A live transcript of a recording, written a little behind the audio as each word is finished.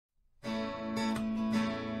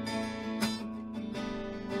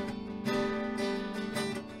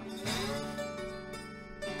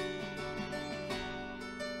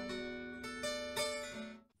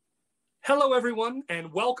Hello, everyone,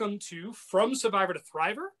 and welcome to From Survivor to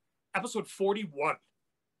Thriver, episode 41.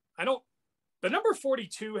 I know the number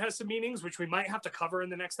 42 has some meanings, which we might have to cover in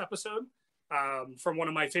the next episode from one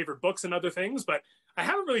of my favorite books and other things, but I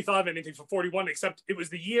haven't really thought of anything for 41, except it was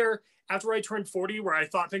the year after I turned 40 where I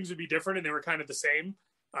thought things would be different and they were kind of the same,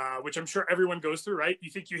 which I'm sure everyone goes through, right? You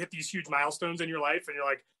think you hit these huge milestones in your life and you're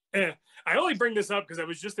like, I only bring this up because I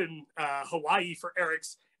was just in Hawaii for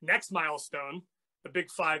Eric's next milestone, the big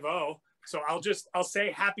 5-0. So I'll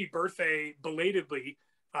say happy birthday belatedly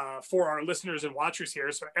for our listeners and watchers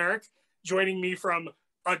here. So Eric, joining me from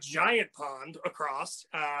a giant pond across,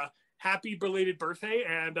 happy belated birthday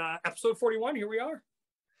and episode 41. Here we are.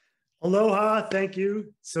 Aloha, thank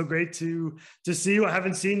you. So great to see you. I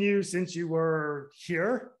haven't seen you since you were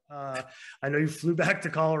here. I know you flew back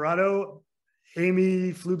to Colorado.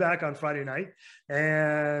 Amy flew back on Friday night,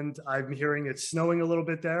 and I'm hearing it's snowing a little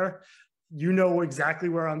bit there. You know exactly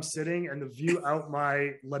where I'm sitting and the view out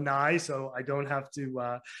my lanai, so I don't have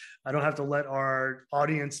to let our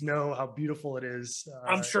audience know how beautiful it is.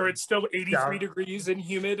 I'm sure it's still 83 degrees and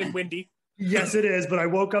humid and windy. Yes, it is. But I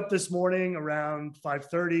woke up this morning around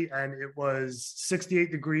 5:30 and it was 68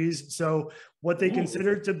 degrees. So what they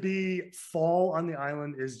consider to be fall on the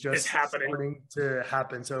island is just starting to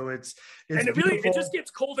happen. So it's and it just gets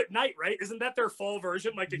cold at night, right? Isn't that their fall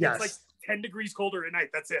version? Like it gets like 10 degrees colder at night.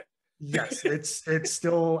 That's it. Yes, it's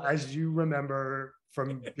still, as you remember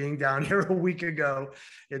from being down here a week ago,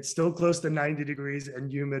 it's still close to 90 degrees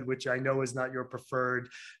and humid, which I know is not your preferred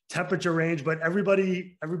temperature range, but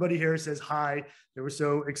everybody here says hi. They were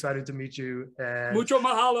so excited to meet you. And mucho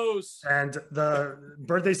mahalos. And the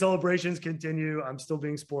birthday celebrations continue. I'm still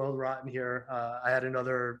being spoiled rotten here. I had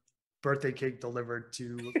another birthday cake delivered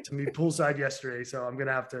to me poolside yesterday, so I'm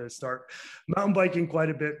gonna have to start mountain biking quite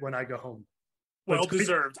a bit when I go home. Well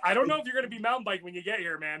deserved. I don't know if you're going to be mountain biking when you get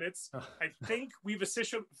here, man. I think we've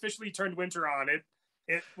officially turned winter on.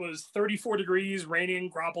 It was 34 degrees, raining,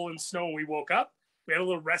 grapple, and snow when we woke up. We had a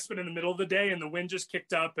little respite in the middle of the day, and the wind just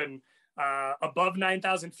kicked up. And above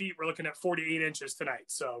 9,000 feet, we're looking at 48 inches tonight.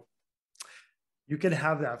 So you can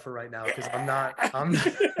have that for right now because I'm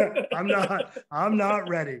not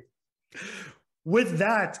ready. With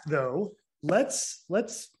that, though, let's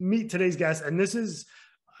meet today's guest, and this is,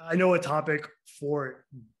 I know, a topic for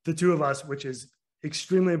the two of us, which is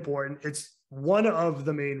extremely important. It's one of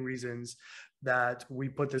the main reasons that we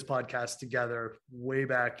put this podcast together way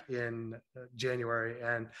back in January.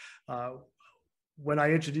 And when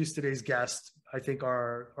I introduce today's guest, I think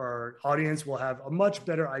our audience will have a much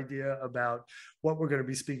better idea about what we're going to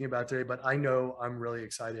be speaking about today, but I know I'm really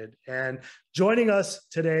excited. And joining us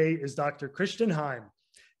today is Dr. Christian Heim.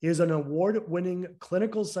 He is an award-winning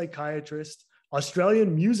clinical psychiatrist,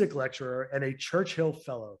 Australian music lecturer, and a Churchill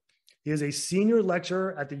Fellow. He is a senior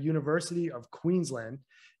lecturer at the University of Queensland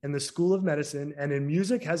in the School of Medicine, and in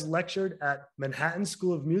music has lectured at Manhattan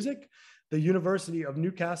School of Music, the University of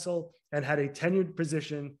Newcastle, and had a tenured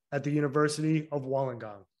position at the University of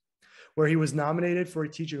Wollongong, where he was nominated for a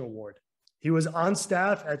teaching award. He was on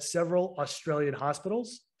staff at several Australian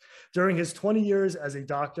hospitals. During his 20 years as a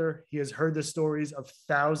doctor, he has heard the stories of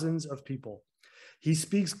thousands of people. He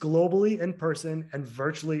speaks globally in person and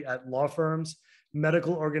virtually at law firms,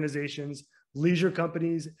 medical organizations, leisure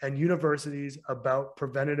companies, and universities about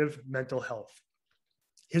preventative mental health.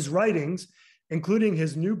 His writings, including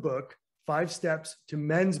his new book, 5 Steps to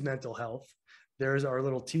Men's Mental Health, there's our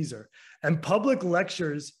little teaser, and public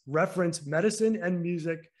lectures reference medicine and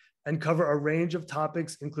music and cover a range of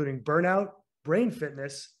topics, including burnout, brain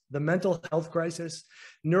fitness, the mental health crisis,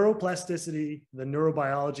 neuroplasticity, the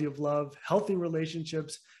neurobiology of love, healthy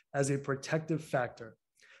relationships as a protective factor.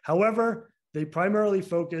 However, they primarily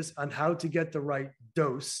focus on how to get the right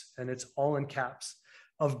dose, and it's all in caps,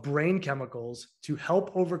 of brain chemicals to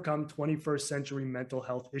help overcome 21st century mental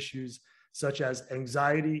health issues such as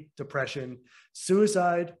anxiety, depression,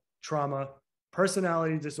 suicide, trauma,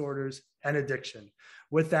 personality disorders, and addiction.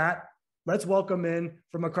 With that, let's welcome in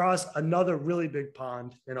from across another really big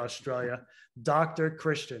pond in Australia, Dr.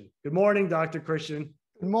 Christian. Good morning, Dr. Christian.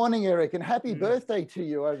 Good morning, Eric, and happy birthday to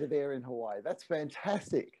you over there in Hawaii. That's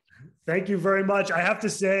fantastic. Thank you very much. I have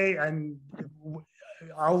to say, and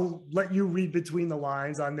I'll let you read between the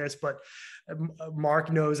lines on this, but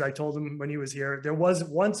Mark knows, I told him when he was here, there was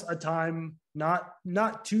once a time,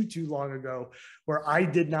 not too long ago, where I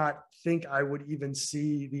did not think I would even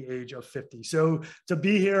see the age of 50. So to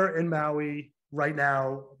be here in Maui right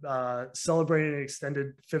now, celebrating an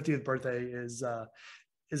extended 50th birthday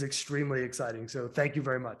is extremely exciting. So thank you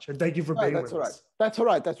very much. And thank you for No, being that's with all right. us. That's all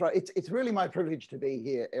right. That's right. It's really my privilege to be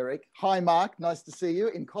here, Eric. Hi, Mark. Nice to see you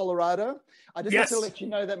in Colorado. I just have to let you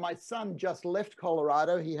know that my son just left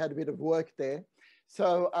Colorado. He had a bit of work there.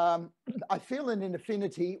 So I feel an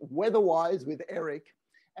affinity weather-wise with Eric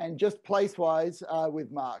and just place-wise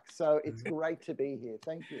with Mark. So it's great to be here.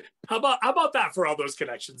 Thank you. How about that for all those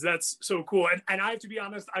connections? That's so cool. And I have to be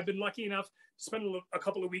honest, I've been lucky enough to spend a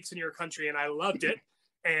couple of weeks in your country, and I loved it.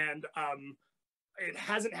 And it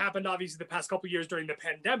hasn't happened, obviously, the past couple of years during the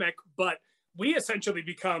pandemic, but we essentially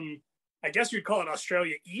become, I guess you'd call it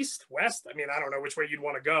Australia East, West. I mean, I don't know which way you'd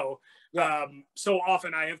want to go. Yeah. So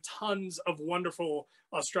often I have tons of wonderful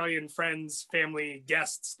Australian friends, family,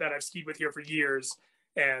 guests that I've skied with here for years.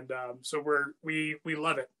 And so we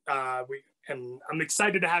love it. And I'm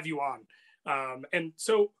excited to have you on. And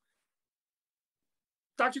so,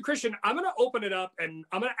 Dr. Christian, I'm going to open it up and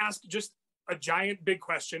I'm going to ask just a giant big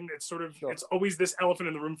question. It's sort of, It's always this elephant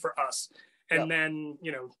in the room for us. And then,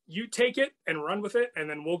 you take it and run with it, and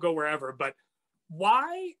then we'll go wherever. But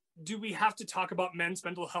why do we have to talk about men's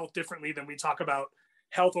mental health differently than we talk about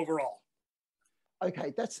health overall?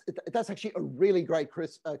 Okay, that's actually a really great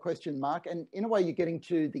question, Mark. And in a way, you're getting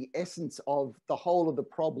to the essence of the whole of the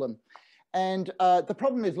problem. And the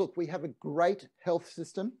problem is, look, we have a great health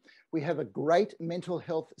system. We have a great mental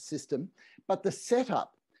health system. But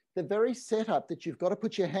the very setup that you've got to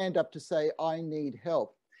put your hand up to say, I need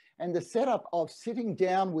help. And the setup of sitting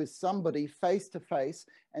down with somebody face to face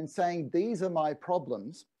and saying, these are my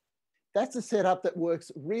problems, that's a setup that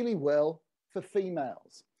works really well for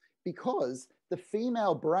females, because the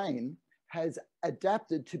female brain has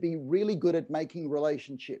adapted to be really good at making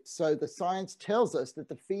relationships. So the science tells us that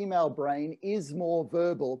the female brain is more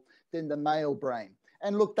verbal than the male brain.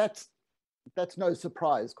 And look, that's no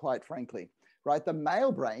surprise, quite frankly, right? The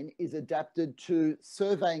male brain is adapted to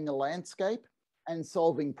surveying a landscape and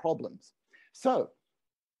solving problems. So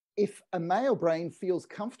if a male brain feels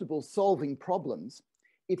comfortable solving problems,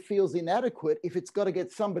 it feels inadequate if it's got to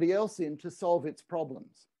get somebody else in to solve its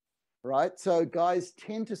problems, right? So guys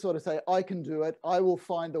tend to sort of say, I can do it, I will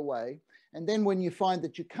find a way. And then when you find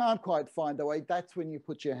that you can't quite find a way, that's when you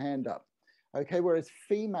put your hand up, okay? Whereas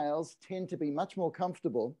females tend to be much more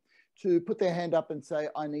comfortable to put their hand up and say,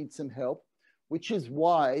 I need some help, which is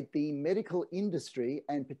why the medical industry,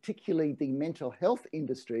 and particularly the mental health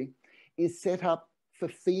industry, is set up for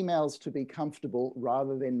females to be comfortable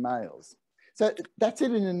rather than males. So that's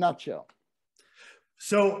it in a nutshell.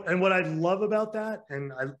 So, and what I love about that,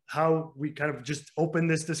 and how we kind of just opened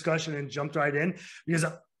this discussion and jumped right in, because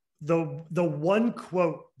the one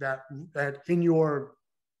quote that in your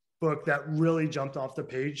book that really jumped off the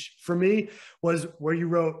page for me was where you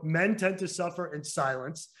wrote, men tend to suffer in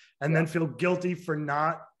silence and then feel guilty for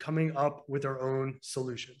not coming up with their own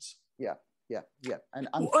solutions. Yeah. And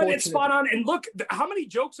it's spot on. And look, how many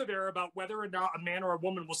jokes are there about whether or not a man or a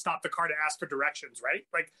woman will stop the car to ask for directions, right?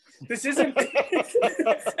 Like, this isn't,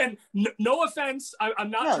 and no offense,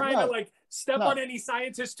 I'm not trying to like step on any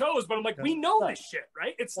scientist's toes, but I'm like, we know this shit,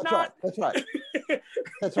 right? It's That's not. Right.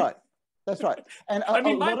 That's right. That's right. And I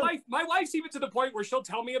mean, my wife's even to the point where she'll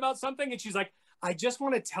tell me about something and she's like, I just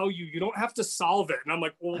want to tell you, you don't have to solve it. And I'm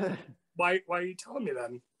like, well, why are you telling me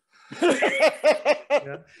then?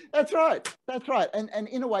 That's right. And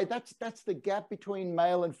in a way, that's the gap between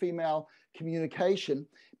male and female communication.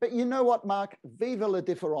 But you know what, Mark? Vive la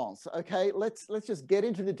différence. Okay, let's just get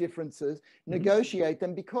into the differences, negotiate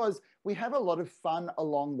them, because we have a lot of fun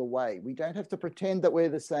along the way. We don't have to pretend that we're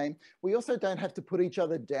the same. We also don't have to put each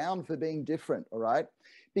other down for being different. All right,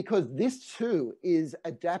 because this too is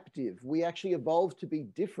adaptive. We actually evolved to be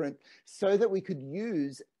different so that we could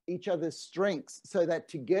use each other's strengths, so that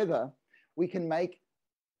together we can make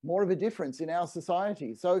more of a difference in our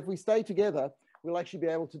society. So if we stay together, we'll actually be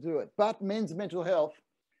able to do it. But men's mental health,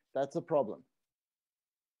 that's a problem.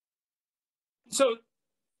 So,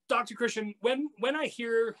 Dr. Christian, when I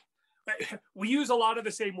hear, we use a lot of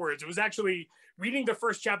the same words. It was actually reading the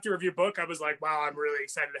first chapter of your book, I was like, wow, I'm really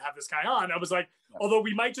excited to have this guy on. I was like, although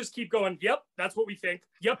we might just keep going, yep, that's what we think.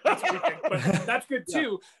 Yep, that's what we think. But that's good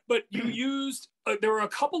too. But you used, there were a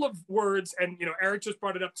couple of words, and Eric just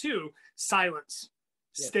brought it up too: silence,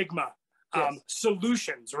 stigma,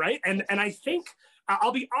 solutions, right? And I think,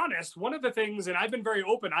 I'll be honest, one of the things, and I've been very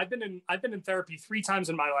open, I've been in therapy 3 times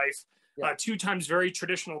in my life. 2 times very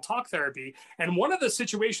traditional talk therapy. And one of the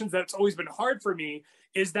situations that's always been hard for me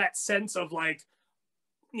is that sense of like,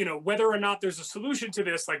 whether or not there's a solution to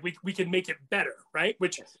this, like we can make it better, right?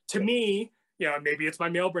 Which to me, maybe it's my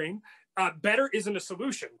male brain, better isn't a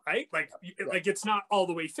solution, right? Like it's not all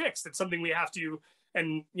the way fixed. It's something we have to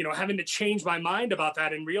and having to change my mind about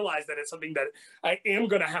that and realize that it's something that I am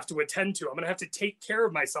going to have to attend to. I'm going to have to take care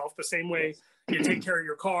of myself the same way you take care of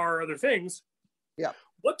your car or other things. Yeah.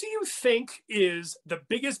 What do you think is the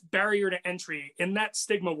biggest barrier to entry in that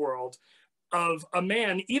stigma world of a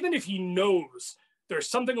man, even if he knows there's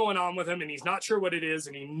something going on with him and he's not sure what it is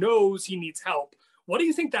and he knows he needs help? What do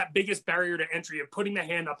you think that biggest barrier to entry of putting the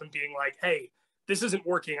hand up and being like, hey, this isn't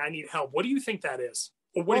working, I need help? What do you think that is?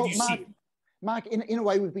 Or what have you seen? Mark, in a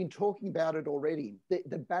way, we've been talking about it already.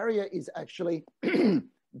 The barrier is actually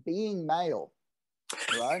being male,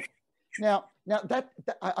 right? Now that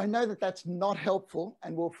I know that that's not helpful,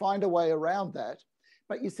 and we'll find a way around that.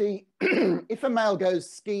 But you see, if a male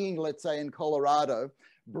goes skiing, let's say in Colorado,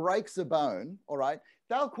 breaks a bone, all right,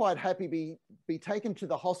 they'll quite happy be taken to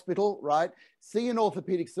the hospital, right? See an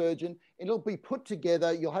orthopedic surgeon, it'll be put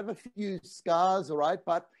together, you'll have a few scars, all right,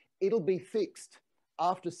 but it'll be fixed.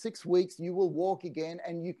 After 6 weeks, you will walk again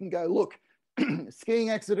and you can go, look, skiing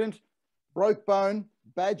accident, broke bone,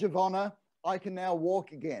 badge of honor, I can now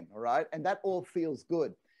walk again, all right? And that all feels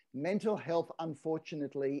good. Mental health,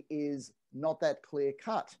 unfortunately, is not that clear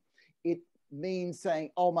cut. It means saying,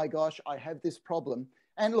 oh my gosh, I have this problem.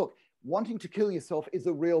 And look, wanting to kill yourself is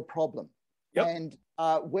a real problem. Yep. And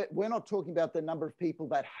we're not talking about the number of people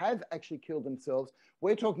that have actually killed themselves.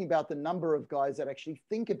 We're talking about the number of guys that actually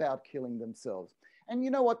think about killing themselves. And you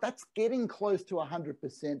know what? That's getting close to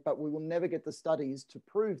 100%, but we will never get the studies to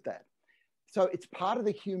prove that. So it's part of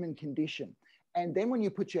the human condition. And then when you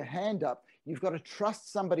put your hand up, you've got to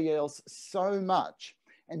trust somebody else so much.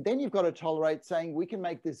 And then you've got to tolerate saying, we can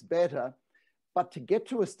make this better. But to get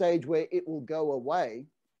to a stage where it will go away,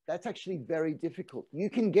 that's actually very difficult. You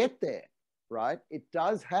can get there, right? It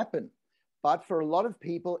does happen. But for a lot of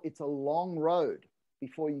people, it's a long road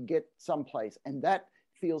before you get someplace. And that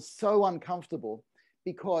feels so uncomfortable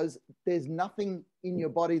because there's nothing in your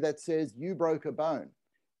body that says you broke a bone,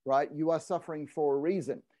 right? You are suffering for a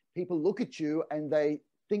reason. People look at you and they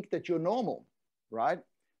think that you're normal, right?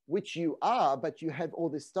 Which you are, but you have all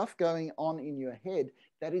this stuff going on in your head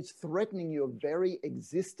that is threatening your very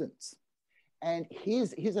existence. And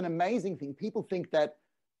here's an amazing thing. People think that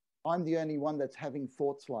I'm the only one that's having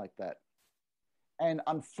thoughts like that. And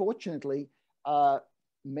unfortunately,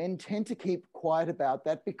 men tend to keep quiet about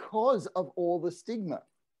that because of all the stigma.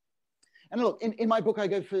 And look, in my book, I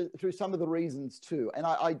go through some of the reasons too. And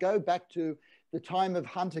I go back to the time of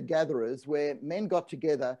hunter-gatherers where men got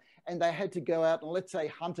together and they had to go out and, let's say,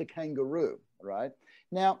 hunt a kangaroo, right?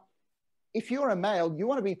 Now, if you're a male, you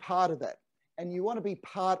want to be part of that. And you want to be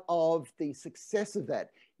part of the success of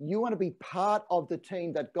that. You want to be part of the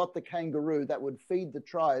team that got the kangaroo that would feed the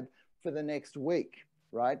tribe for the next week,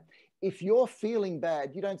 right? If you're feeling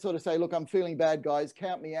bad, you don't sort of say, look, I'm feeling bad, guys,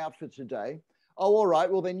 count me out for today. Oh, all right,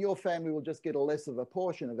 well, then your family will just get a less of a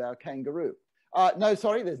portion of our kangaroo. No,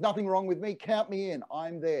 sorry, there's nothing wrong with me. Count me in,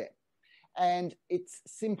 I'm there. And it's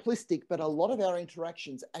simplistic, but a lot of our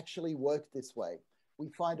interactions actually work this way. We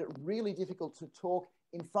find it really difficult to talk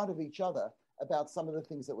in front of each other about some of the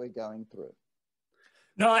things that we're going through.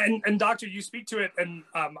 No, and Doctor, you speak to it, and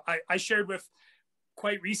I shared with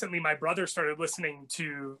quite recently, my brother started listening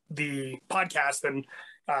to the podcast, and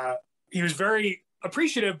he was very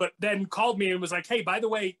appreciative, but then called me and was like, hey, by the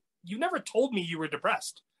way, you never told me you were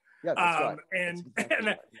depressed. Yeah, that's right. And, that's exactly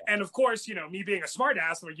right. Yeah. And of course, me being a smart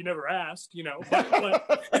ass, like, you never asked,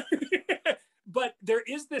 but there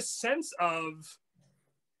is this sense of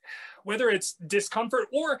whether it's discomfort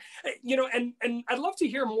or, and I'd love to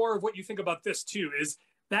hear more of what you think about this too, is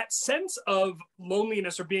that sense of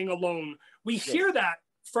loneliness or being alone. We hear that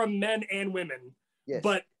from men and women,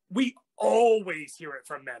 but we always hear it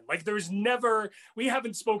from men. Like we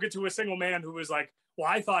haven't spoken to a single man who was like, well,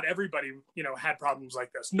 I thought everybody, had problems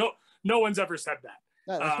like this. No one's ever said that.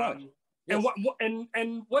 No, that's right. Yes.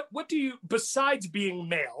 And what do you, besides being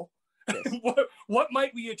male, what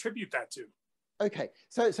might we attribute that to? Okay,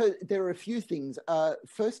 so there are a few things.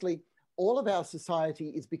 Firstly, all of our society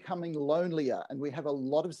is becoming lonelier, and we have a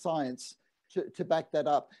lot of science to back that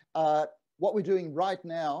up. What we're doing right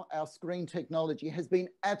now, our screen technology, has been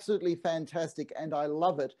absolutely fantastic, and I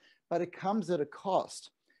love it, but it comes at a cost.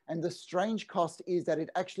 And the strange cost is that it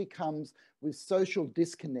actually comes with social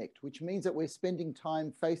disconnect, which means that we're spending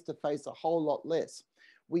time face-to-face a whole lot less.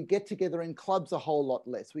 We get together in clubs a whole lot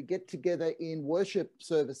less. We get together in worship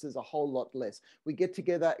services a whole lot less. We get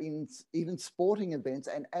together in even sporting events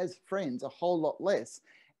and as friends a whole lot less.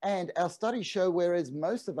 And our studies show, whereas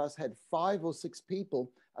most of us had 5 or 6 people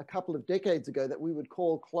a couple of decades ago that we would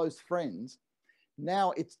call close friends,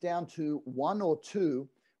 now it's down to 1 or 2,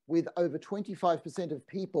 with over 25% of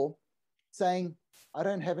people saying, I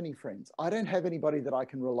don't have any friends. I don't have anybody that I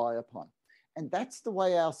can rely upon. And that's the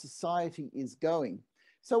way our society is going.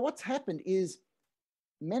 So what's happened is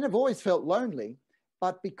men have always felt lonely,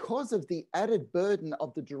 but because of the added burden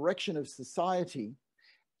of the direction of society,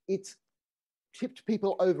 it's tipped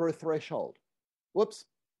people over a threshold. Whoops,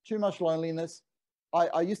 too much loneliness.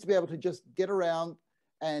 I used to be able to just get around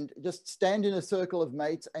and just stand in a circle of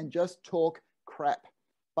mates and just talk crap.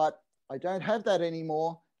 But I don't have that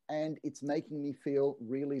anymore, and it's making me feel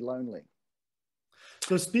really lonely.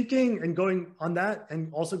 So speaking and going on that,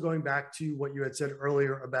 and also going back to what you had said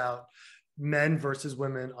earlier about men versus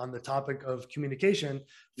women on the topic of communication,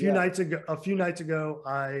 a few nights ago,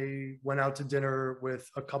 I went out to dinner with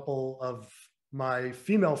a couple of my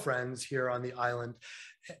female friends here on the island,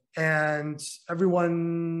 and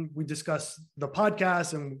we discussed the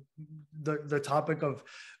podcast, and the topic of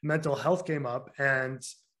mental health came up. And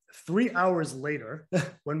 3 hours later,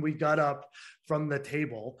 when we got up from the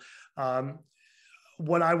table,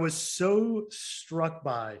 what I was so struck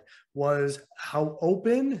by was how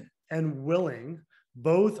open and willing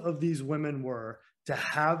both of these women were to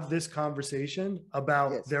have this conversation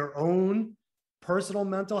about their own personal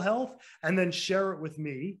mental health, and then share it with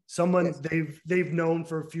me, someone they've known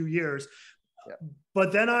for a few years.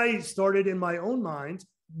 But then I started, in my own mind,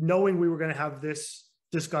 knowing we were going to have this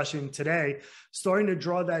discussion today, starting to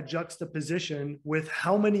draw that juxtaposition with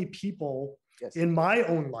how many people in my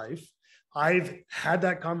own life I've had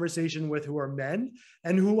that conversation with, who are men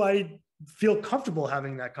and who I feel comfortable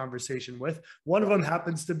having that conversation with. One of them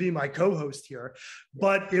happens to be my co-host here,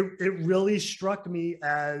 but it really struck me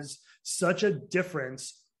as such a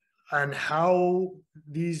difference on how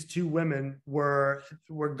these two women were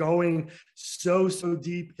going so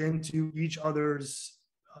deep into each other's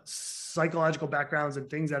psychological backgrounds and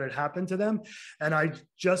things that had happened to them. And I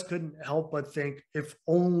just couldn't help but think, if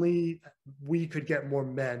only we could get more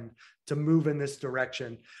men to move in this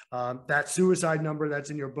direction, that suicide number that's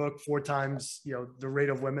in your book, 4 times, the rate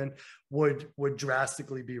of women, would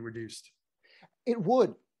drastically be reduced. It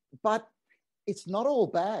would, but it's not all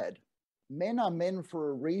bad. Men are men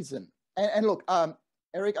for a reason. And look,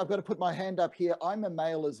 Eric, I've got to put my hand up here. I'm a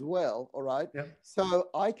male as well, all right? Yep. So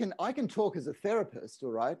I can talk as a therapist,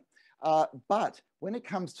 all right? But when it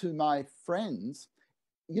comes to my friends,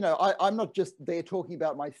 I'm not just there talking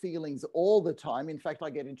about my feelings all the time. In fact, I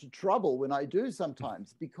get into trouble when I do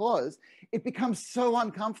sometimes, because it becomes so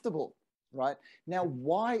uncomfortable, right? Now,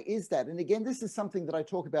 why is that? And again, this is something that I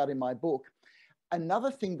talk about in my book.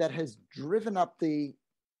 Another thing that has driven up the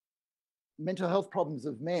mental health problems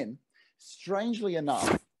of men, strangely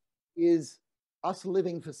enough, is us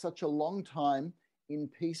living for such a long time in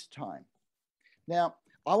peacetime. Now,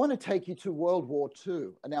 I want to take you to World War II.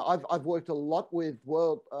 Now, I've worked a lot with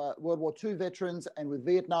World War II veterans, and with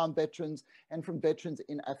Vietnam veterans, and from veterans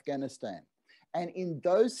in Afghanistan. And in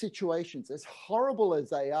those situations, as horrible as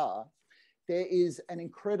they are, there is an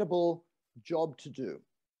incredible job to do.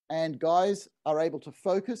 And guys are able to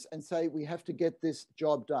focus and say, we have to get this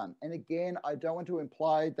job done. And again, I don't want to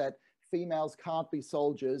imply that females can't be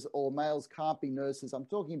soldiers or males can't be nurses. I'm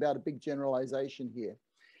talking about a big generalization here.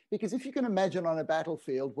 Because if you can imagine on a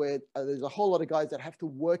battlefield where there's a whole lot of guys that have to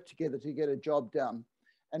work together to get a job done,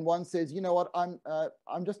 and one says, you know what,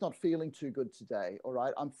 I'm just not feeling too good today, all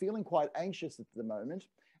right? I'm feeling quite anxious at the moment,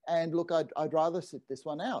 and look, I'd rather sit this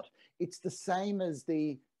one out. It's the same as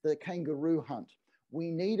the kangaroo hunt.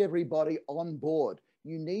 We need everybody on board.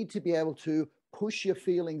 You need to be able to push your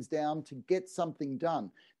feelings down to get something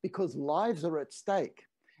done, because lives are at stake.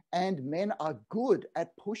 And men are good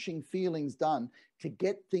at pushing feelings down to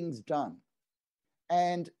get things done.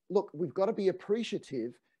 And look, we've got to be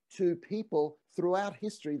appreciative to people throughout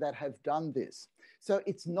history that have done this. So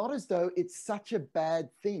it's not as though it's such a bad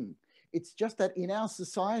thing. It's just that in our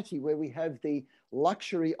society, where we have the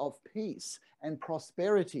luxury of peace and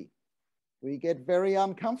prosperity, we get very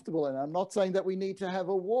uncomfortable. And I'm not saying that we need to have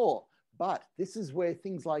a war, but this is where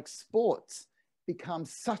things like sports become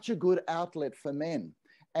such a good outlet for men.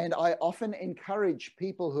 And I often encourage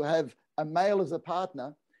people who have a male as a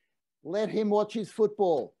partner, let him watch his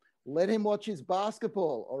football, let him watch his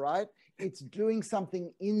basketball, all right? It's doing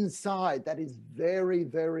something inside that is very,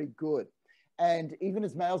 very good. And even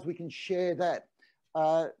as males, we can share that.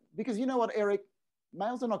 Because you know what, Eric?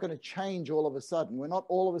 Males are not going to change all of a sudden. We're not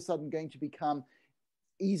all of a sudden going to become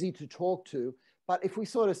easy to talk to. But if we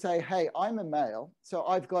sort of say, hey, I'm a male, so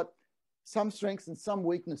I've got some strengths and some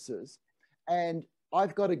weaknesses, and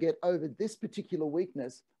I've got to get over this particular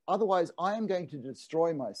weakness. Otherwise, I am going to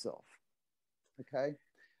destroy myself. Okay.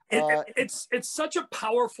 It's such a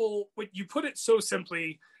powerful, you put it so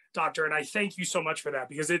simply, Doctor, and I thank you so much for that,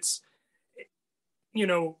 because it's you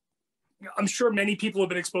know, I'm sure many people have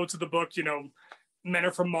been exposed to the book, you know, men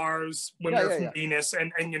are from Mars, women are from Venus,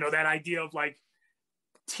 and you know, that idea of like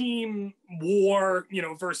team war, you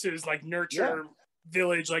know, versus like nurture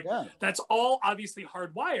village, like that's all obviously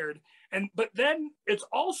hardwired. But then it's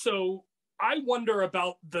also, I wonder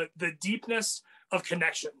about the deepness of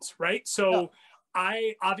connections, right? So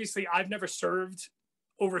I've never served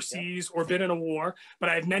overseas or been in a war, but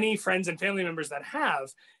I have many friends and family members that have,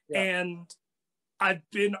 and I've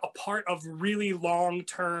been a part of really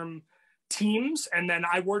long-term teams. And then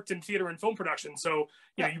I worked in theater and film production. So,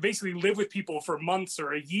 you know, you basically live with people for months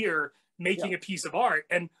or a year making a piece of art.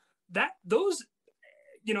 And those,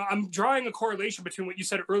 you know, I'm drawing a correlation between what you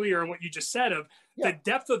said earlier and what you just said of the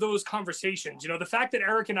depth of those conversations. You know, the fact that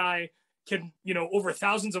Eric and I can, you know, over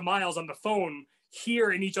thousands of miles on the phone,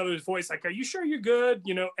 hear in each other's voice, like, are you sure you're good?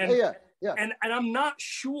 You know, and and I'm not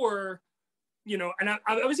sure, you know, and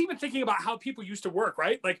I was even thinking about how people used to work,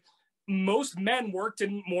 right? Like most men worked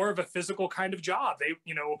in more of a physical kind of job. They,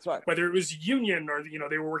 you know, whether it was union or, you know,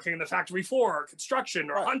 they were working in the factory floor or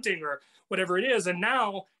construction or hunting or whatever it is. And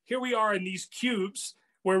now here we are in these cubes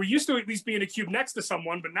where we used to at least be in a cube next to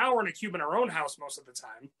someone, but now we're in a cube in our own house most of the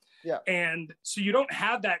time. And so you don't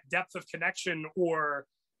have that depth of connection or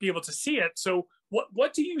be able to see it. So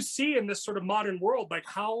what do you see in this sort of modern world? Like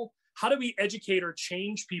how do we educate or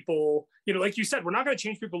change people? You know, like you said, we're not going to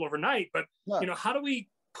change people overnight, but you know, how do we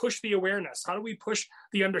push the awareness? How do we push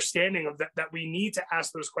the understanding of that we need to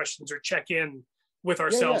ask those questions or check in with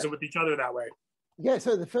ourselves and with each other that way? Yeah,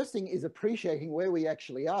 so the first thing is appreciating where we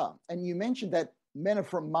actually are. And you mentioned that men are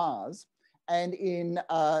from Mars, and in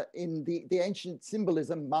the ancient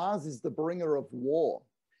symbolism, Mars is the bringer of war,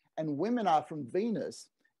 and women are from Venus,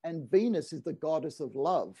 and Venus is the goddess of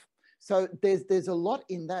love. So there's a lot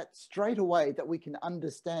in that straight away that we can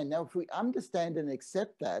understand. Now, if we understand and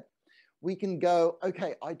accept that, we can go,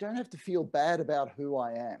 okay, I don't have to feel bad about who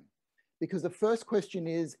I am. Because the first question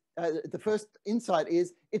is, the first insight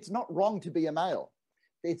is, it's not wrong to be a male.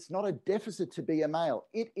 It's not a deficit to be a male.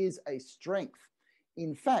 It is a strength.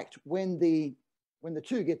 In fact, when the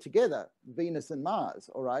two get together, Venus and Mars,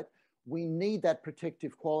 all right, we need that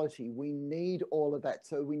protective quality. We need all of that.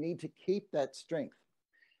 So we need to keep that strength.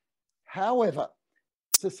 However,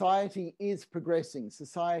 society is progressing.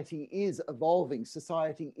 Society is evolving.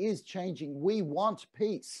 Society is changing. We want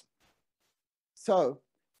peace. So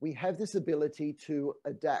we have this ability to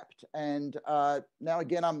adapt. And now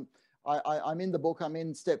again, I'm in the book, I'm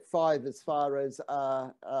in step 5 as far as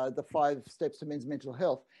the 5 steps to men's mental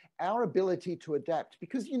health. Our ability to adapt,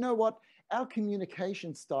 because you know what? Our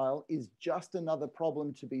communication style is just another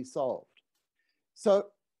problem to be solved. So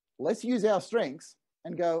let's use our strengths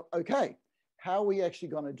and go, okay, how are we actually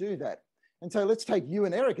going to do that? And so let's take you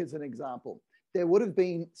and Eric as an example. There would have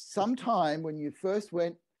been some time when you first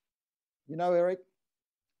went, you know, Eric,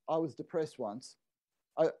 I was depressed once.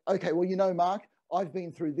 Okay, well, you know, Mark, I've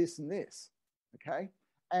been through this and this, okay?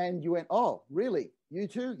 And you went, oh, really? You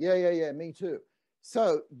too? Yeah, me too.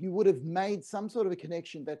 So you would have made some sort of a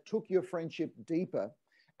connection that took your friendship deeper,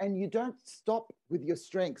 and you don't stop with your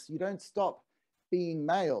strengths. You don't stop being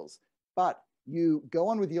males, but you go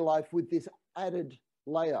on with your life with this added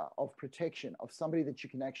layer of protection of somebody that you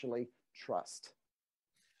can actually trust.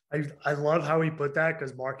 I love how he put that,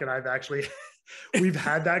 because Mark and I've actually we've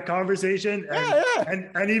had that conversation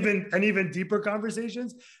and even deeper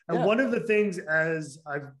conversations. And one of the things, as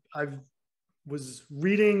I've was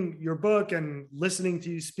reading your book and listening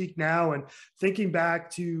to you speak now and thinking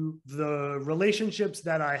back to the relationships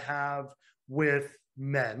that I have with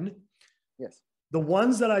men. Yes. The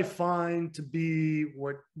ones that I find to be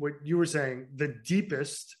what you were saying, the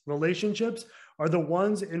deepest relationships are the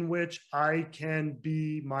ones in which I can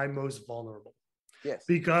be my most vulnerable. Yes.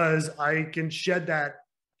 Because I can shed that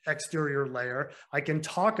exterior layer. I can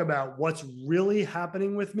talk about what's really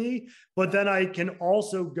happening with me, but then I can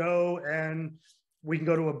also go and we can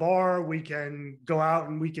go to a bar, we can go out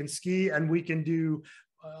and we can ski, and we can do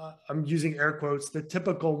I'm using air quotes, the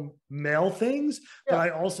typical male things, but I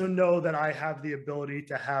also know that I have the ability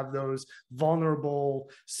to have those vulnerable,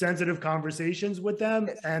 sensitive conversations with them,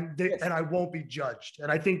 and and I won't be judged.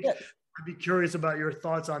 And I think I'd be curious about your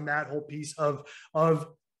thoughts on that whole piece of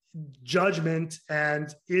judgment,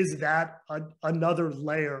 and is that another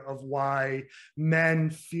layer of why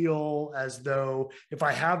men feel as though if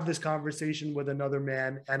I have this conversation with another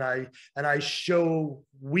man and I show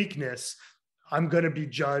weakness, I'm going to be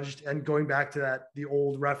judged, and going back to the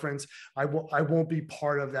old reference, I won't be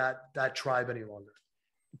part of that tribe any longer.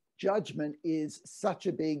 Judgment is such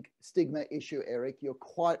a big stigma issue, Eric. You're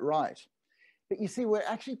quite right. But you see, we're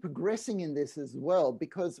actually progressing in this as well,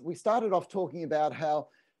 because we started off talking about how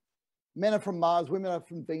men are from Mars, women are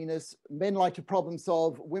from Venus, men like to problem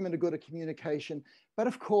solve, women are good at communication. But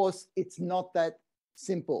of course, it's not that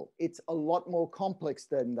simple. It's a lot more complex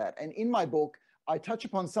than that. And in my book, I touch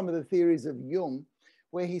upon some of the theories of Jung,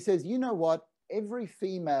 where he says, you know what, every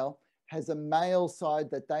female has a male side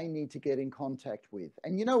that they need to get in contact with.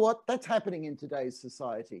 And you know what, that's happening in today's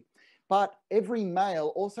society. But every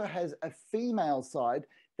male also has a female side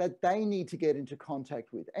that they need to get into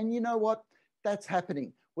contact with. And you know what, that's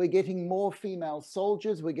happening. We're getting more female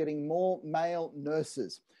soldiers, we're getting more male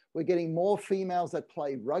nurses, we're getting more females that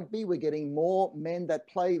play rugby, we're getting more men that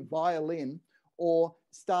play violin or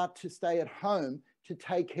start to stay at home to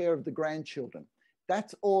take care of the grandchildren.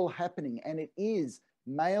 That's all happening, and it is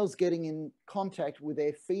males getting in contact with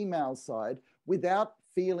their female side without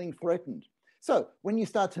feeling threatened. So when you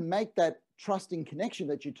start to make that trusting connection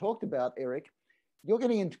that you talked about, Eric, you're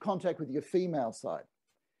getting into contact with your female side.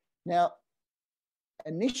 Now,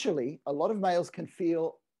 initially, a lot of males can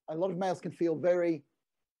feel very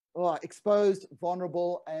exposed,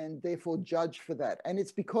 vulnerable, and therefore judged for that. And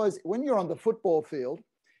it's because when you're on the football field,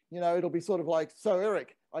 you know, it'll be sort of like, so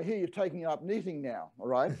Eric, I hear you're taking up knitting now, all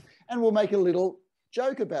right? And we'll make a little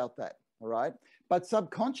joke about that, all right? But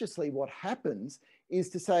subconsciously, what happens is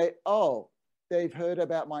to say, oh, they've heard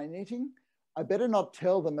about my knitting. I better not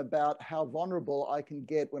tell them about how vulnerable I can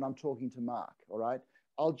get when I'm talking to Mark, all right?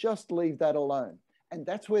 I'll just leave that alone. And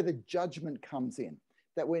that's where the judgment comes in,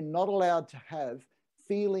 that we're not allowed to have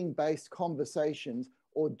feeling-based conversations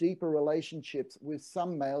or deeper relationships with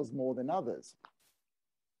some males more than others.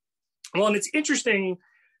 Well, and it's interesting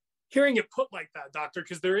hearing it put like that, doctor,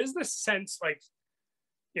 because there is this sense, like,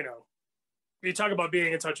 you know, you talk about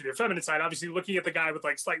being in touch with your feminine side, obviously looking at the guy with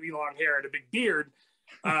like slightly long hair and a big beard.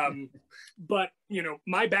 But, you know,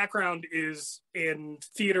 my background is in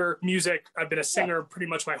theater, music. I've been a singer pretty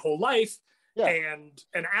much my whole life and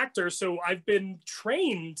an actor. So I've been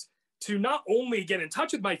trained to not only get in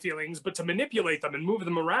touch with my feelings, but to manipulate them and move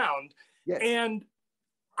them around. Yes. And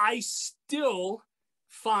I still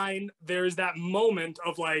find there's that moment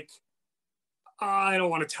of like, I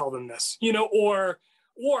don't want to tell them this, you know, or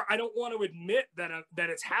I don't want to admit that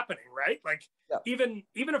it's happening, right? Like even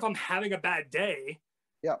if I'm having a bad day,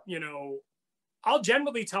 you know, I'll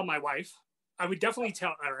generally tell my wife. I would definitely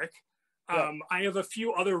tell Eric. I have a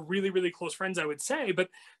few other really, really close friends, I would say, but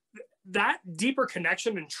that deeper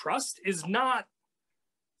connection and trust is not,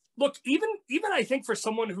 look, even I think for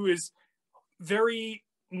someone who is very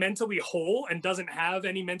mentally whole and doesn't have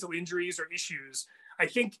any mental injuries or issues, I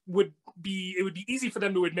think it would be easy for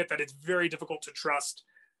them to admit that it's very difficult to trust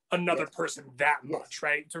another person that much,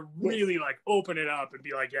 right? To really like open it up and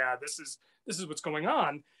be like, yeah, this is what's going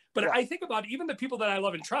on. But I think about even the people that I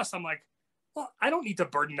love and trust, I'm like, well, I don't need to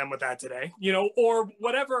burden them with that today, you know, or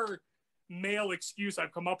whatever male excuse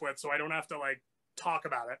I've come up with so I don't have to like talk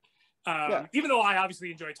about it. Even though I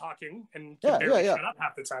obviously enjoy talking and can barely shut up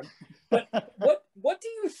half the time. But what do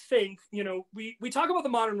you think, you know, we talk about the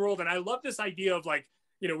modern world, and I love this idea of like,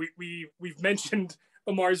 you know, we've mentioned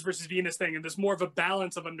the Mars versus Venus thing, and there's more of a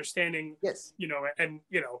balance of understanding, you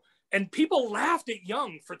know, and people laughed at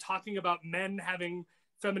Jung for talking about men having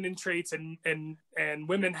feminine traits and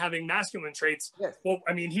women having masculine traits. Well,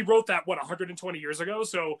 I mean, he wrote that 120 years ago,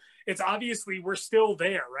 so it's obviously we're still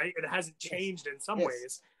there, right? It hasn't changed in some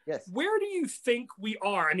ways. Where do you think we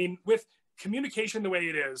are? I mean, with communication the way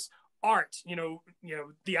it is, art, you know,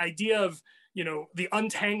 the idea of, you know, the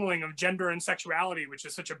untangling of gender and sexuality, which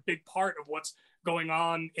is such a big part of what's going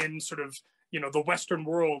on in sort of, you know, the Western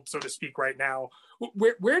world, so to speak, right now.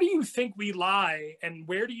 Where do you think we lie, and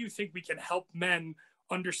where do you think we can help men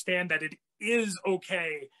understand that it is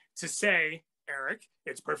okay to say, Eric,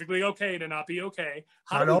 it's perfectly okay to not be okay.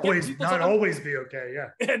 Not always be okay,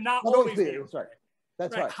 and not always be okay. Right.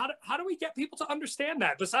 That's right. How do we get people to understand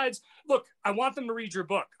that? Besides, look, I want them to read your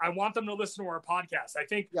book. I want them to listen to our podcast. I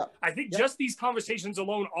think just these conversations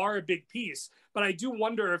alone are a big piece, but I do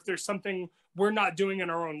wonder if there's something we're not doing in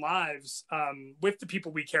our own lives with the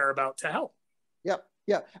people we care about to help.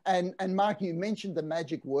 Yeah. And Mark, you mentioned the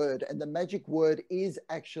magic word, and the magic word is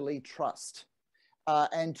actually trust.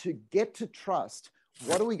 And to get to trust,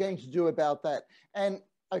 what are we going to do about that? And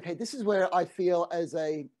okay, this is where I feel as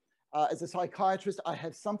a psychiatrist, I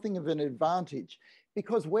have something of an advantage,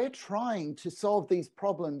 because we're trying to solve these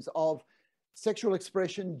problems of sexual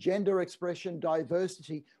expression, gender expression,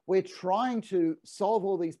 diversity. We're trying to solve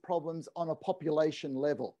all these problems on a population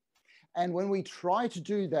level. And when we try to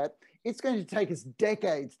do that, it's going to take us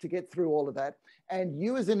decades to get through all of that. And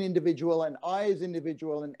you as an individual, and I as an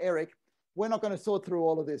individual, and Eric, we're not going to sort through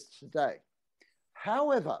all of this today.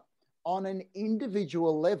 However, on an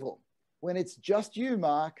individual level, when it's just you,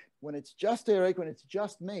 Mark, when it's just Eric, when it's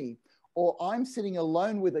just me, or I'm sitting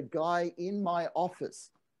alone with a guy in my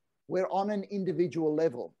office, we're on an individual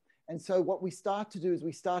level. And so what we start to do is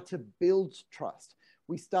we start to build trust.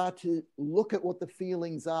 We start to look at what the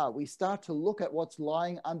feelings are. We start to look at what's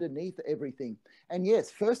lying underneath everything. And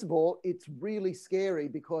yes, first of all, it's really scary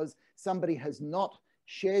because somebody has not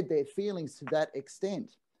shared their feelings to that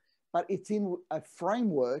extent. But it's in a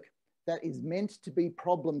framework that is meant to be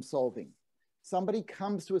problem solving. Somebody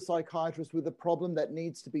comes to a psychiatrist with a problem that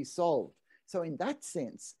needs to be solved. So in that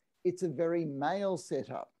sense, it's a very male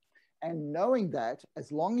setup. And knowing that,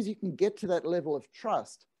 as long as you can get to that level of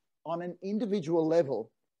trust on an individual level,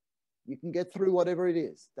 you can get through whatever it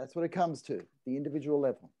is. That's what it comes to, the individual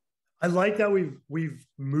level. I like that we've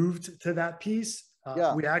moved to that piece.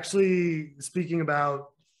 We actually, speaking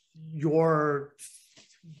about your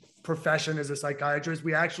profession as a psychiatrist,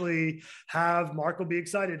 we actually have, Mark will be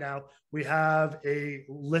excited now, we have a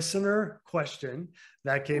listener question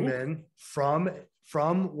that came in from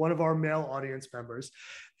one of our male audience members.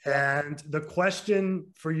 And the question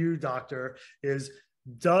for you, doctor, is,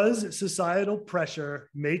 does societal pressure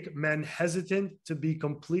make men hesitant to be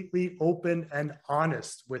completely open and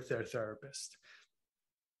honest with their therapist?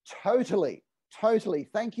 Totally.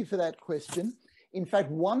 Thank you for that question. In fact,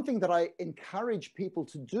 one thing that I encourage people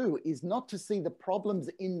to do is not to see the problems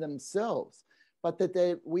in themselves, but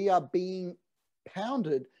that we are being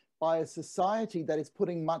pounded by a society that is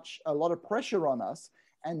putting a lot of pressure on us.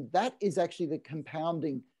 And that is actually the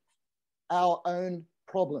compounding our own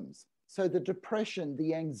problems. So the depression,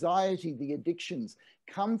 the anxiety, the addictions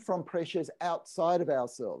come from pressures outside of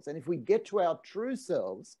ourselves. And if we get to our true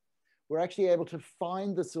selves, we're actually able to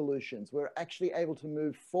find the solutions. We're actually able to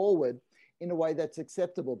move forward in a way that's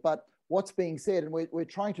acceptable. But what's being said, and we're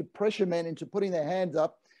trying to pressure men into putting their hands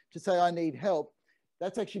up to say, I need help,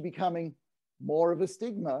 that's actually becoming more of a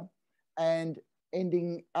stigma and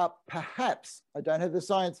ending up, perhaps, I don't have the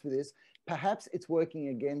science for this, perhaps it's working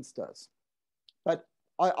against us. But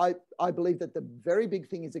I believe that the very big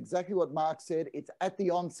thing is exactly what Mark said. It's at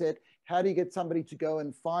the onset. How do you get somebody to go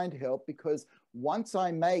and find help? Because once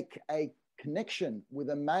I make a connection with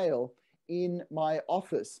a male in my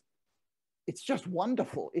office, it's just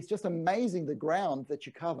wonderful. It's just amazing the ground that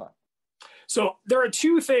you cover. So there are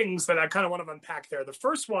two things that I kind of want to unpack there. The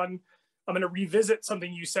first one, I'm going to revisit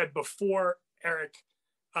something you said before Eric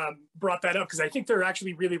brought that up, because I think they're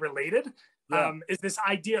actually really related, is this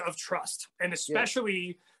idea of trust. And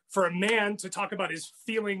especially for a man to talk about his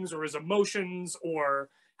feelings or his emotions or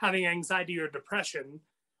having anxiety or depression,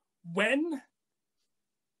 when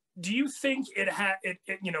do you think it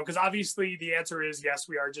because obviously the answer is yes,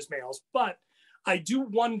 we are just males, but I do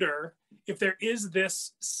wonder if there is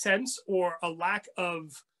this sense or a lack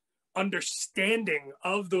of understanding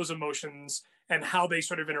of those emotions and how they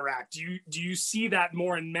sort of interact. Do you see that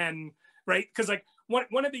more in men, right? Because like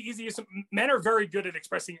one of the easiest, men are very good at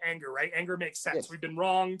expressing anger, right? Anger makes sense. Yes. We've been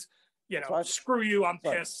wronged, screw you, I'm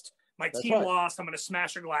pissed. My team lost, I'm going to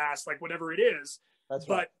smash a glass, like whatever it is.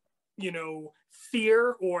 But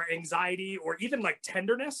fear or anxiety or even like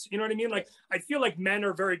tenderness, you know what I mean? Like, I feel like men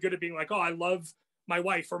are very good at being like, oh, I love my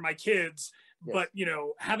wife or my kids. Yes. But,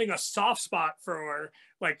 having a soft spot for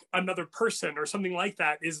like another person or something like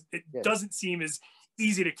that doesn't seem as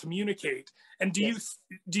easy to communicate. And do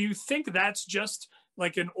you think that's just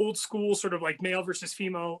like an old school sort of like male versus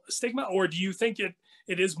female stigma? Or do you think it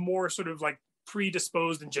is more sort of like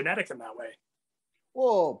predisposed and genetic in that way?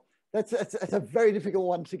 Whoa. That's a very difficult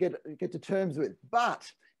one to get to terms with. But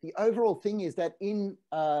the overall thing is that in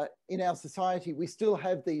our society, we still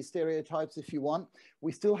have these stereotypes, if you want.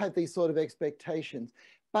 We still have these sort of expectations.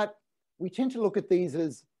 But we tend to look at these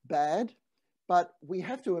as bad. But we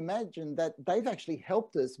have to imagine that they've actually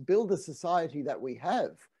helped us build the society that we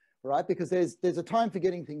have, right? Because there's a time for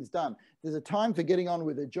getting things done. There's a time for getting on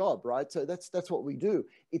with a job, right? So that's what we do.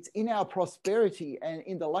 It's in our prosperity and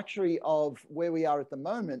in the luxury of where we are at the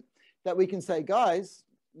moment that we can say, guys,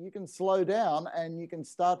 you can slow down and you can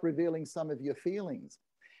start revealing some of your feelings.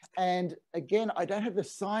 And again, I don't have the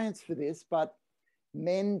science for this, but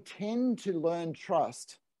men tend to learn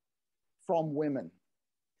trust from women.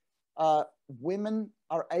 Women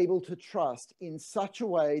are able to trust in such a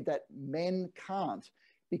way that men can't,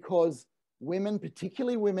 because women,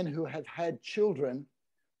 particularly women who have had children,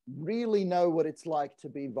 really know what it's like to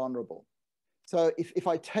be vulnerable. So if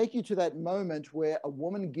I take you to that moment where a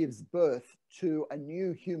woman gives birth to a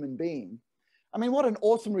new human being, I mean, what an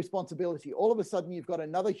awesome responsibility. All of a sudden, you've got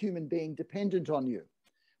another human being dependent on you.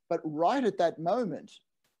 But right at that moment,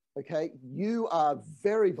 okay, you are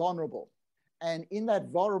very vulnerable. And in that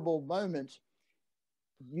vulnerable moment,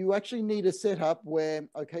 you actually need a setup where,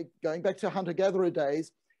 okay, going back to hunter-gatherer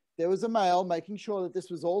days, there was a male making sure that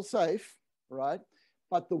this was all safe, right?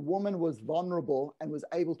 But the woman was vulnerable and was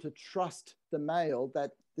able to trust the male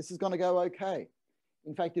that this is going to go okay.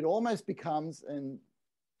 In fact, it almost becomes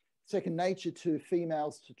second nature to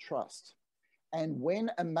females to trust. And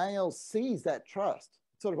when a male sees that trust,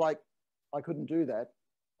 it's sort of like, I couldn't do that.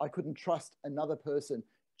 I couldn't trust another person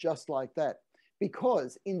just like that.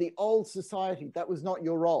 Because in the old society, that was not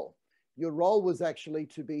your role. Your role was actually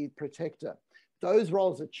to be protector. Those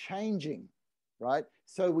roles are changing, right?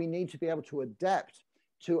 So we need to be able to adapt,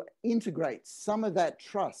 to integrate some of that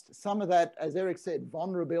trust, some of that, as Eric said,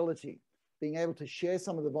 vulnerability, being able to share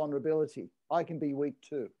some of the vulnerability. I can be weak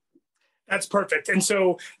too. That's perfect. And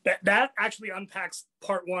so that actually unpacks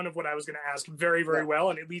part one of what I was going to ask very, very well.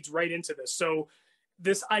 And it leads right into this. So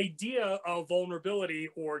this idea of vulnerability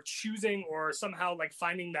or choosing or somehow like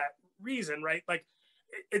finding that reason, right? Like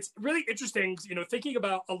it's really interesting, you know, thinking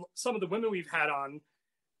about some of the women we've had on,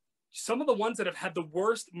 some of the ones that have had the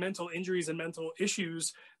worst mental injuries and mental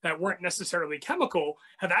issues that weren't necessarily chemical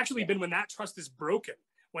have actually been when that trust is broken,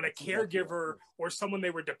 when a caregiver or someone they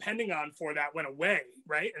were depending on for that went away,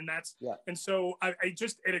 right? And that's, and so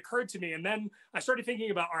it occurred to me, and then I started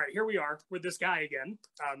thinking about, all right, here we are with this guy again,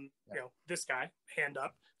 you know, this guy, hand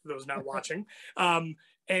up for those not watching,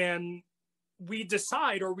 and we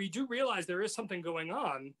decide, or we do realize there is something going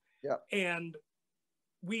on, and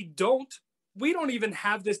we don't even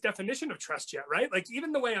have this definition of trust yet, right? Like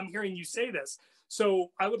even the way I'm hearing you say this.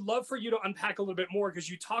 So I would love for you to unpack a little bit more, because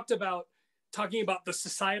you talking about the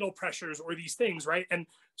societal pressures or these things, right? And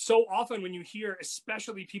so often when you hear,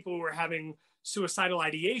 especially people who are having suicidal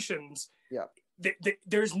ideations,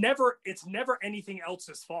 it's never anything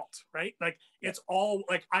else's fault, right? Like it's all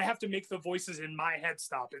like, I have to make the voices in my head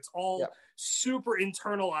stop. It's all super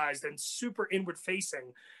internalized and super inward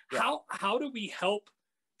facing. How do we help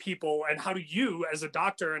people, and how do you as a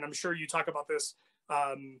doctor, and I'm sure you talk about this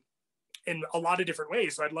in a lot of different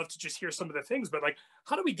ways, so I'd love to just hear some of the things, but like,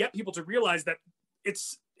 how do we get people to realize that it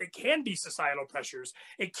can be societal pressures,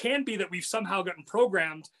 it can be that we've somehow gotten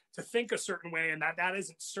programmed to think a certain way and that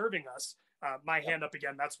isn't serving us? My hand up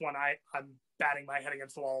again, that's one I'm batting my head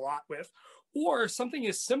against the wall a lot with. Or something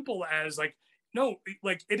as simple as like, no,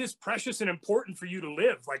 like it is precious and important for you to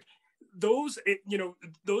live. Like those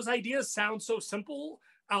ideas sound so simple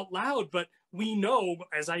out loud, but we know,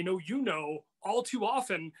 as I know you know, all too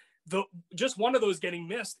often, just one of those getting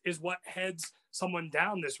missed is what heads someone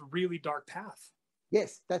down this really dark path.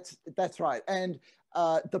 Yes, that's right. And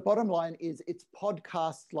the bottom line is, it's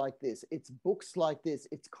podcasts like this, it's books like this,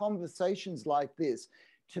 it's conversations like this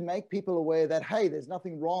to make people aware that, hey, there's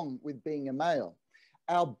nothing wrong with being a male.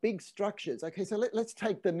 Our big structures. Okay, so let's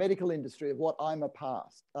take the medical industry of what I'm a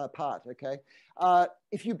part. Okay,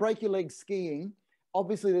 if you break your leg skiing,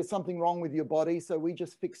 obviously there's something wrong with your body, so we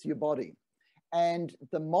just fix your body. And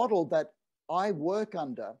the model that I work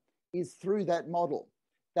under is through that model,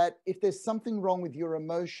 that if there's something wrong with your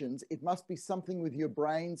emotions, it must be something with your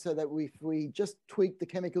brain, so that if we just tweak the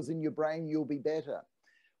chemicals in your brain, you'll be better.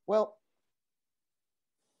 Well,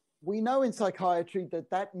 we know in psychiatry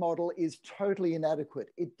that model is totally inadequate.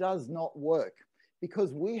 It does not work,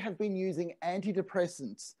 because we have been using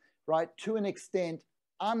antidepressants, right, to an extent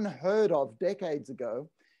unheard of decades ago.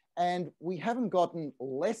 And we haven't gotten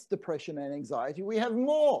less depression and anxiety. We have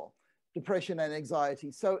more depression and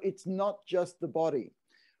anxiety. So it's not just the body.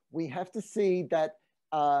 We have to see that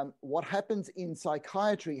what happens in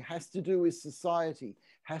psychiatry has to do with society,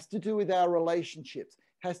 has to do with our relationships,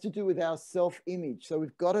 has to do with our self-image. So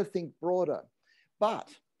we've got to think broader. But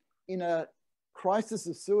in a crisis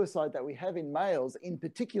of suicide that we have in males, in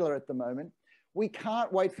particular at the moment, we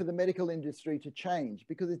can't wait for the medical industry to change,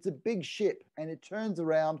 because it's a big ship and it turns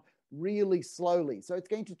around really slowly. So it's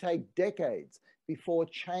going to take decades before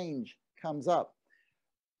change comes up.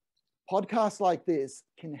 Podcasts like this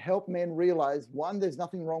can help men realize, one, there's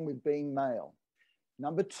nothing wrong with being male.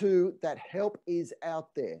 Number two, that help is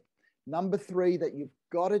out there. Number three, that you've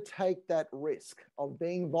got to take that risk of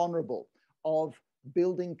being vulnerable, of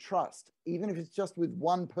building trust, even if it's just with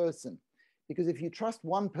one person. Because if you trust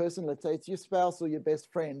one person, let's say it's your spouse or your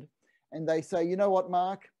best friend, and they say, you know what,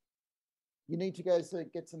 Mark, you need to go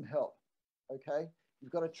get some help, okay?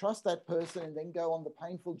 You've got to trust that person and then go on the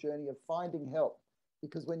painful journey of finding help.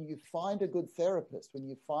 Because when you find a good therapist, when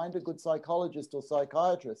you find a good psychologist or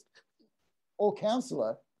psychiatrist or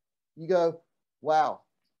counselor, you go, wow,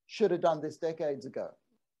 should have done this decades ago,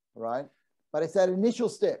 right? But it's that initial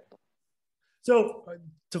step. So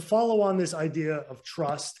to follow on this idea of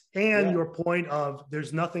trust and your point of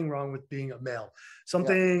there's nothing wrong with being a male,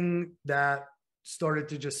 something that started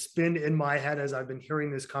to just spin in my head as I've been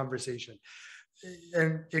hearing this conversation.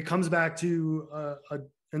 And it comes back to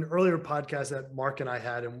an earlier podcast that Mark and I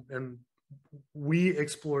had, and we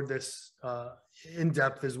explored this in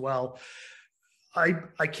depth as well.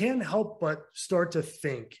 I can't help but start to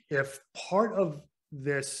think if part of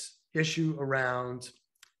this issue around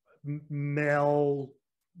male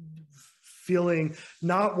feeling,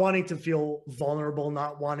 not wanting to feel vulnerable,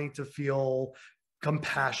 not wanting to feel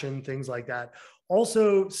compassion, things like that,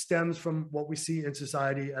 also stems from what we see in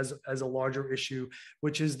society as a larger issue,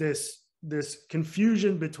 which is this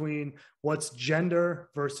confusion between what's gender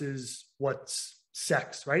versus what's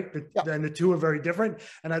sex, right? And the two are very different.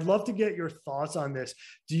 And I'd love to get your thoughts on this.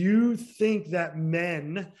 Do you think that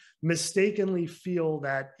men mistakenly feel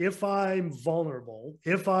that if I'm vulnerable,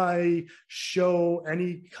 if I show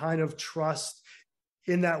any kind of trust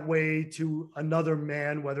in that way to another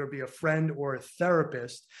man, whether it be a friend or a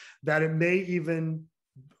therapist, that it may even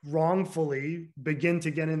wrongfully begin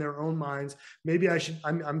to get in their own minds, maybe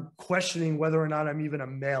I'm questioning whether or not I'm even a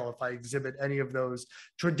male if I exhibit any of those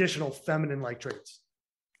traditional feminine-like traits?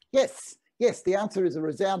 Yes, the answer is a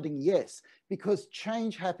resounding yes, because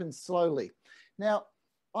change happens slowly. Now,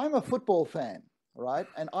 I'm a football fan, right?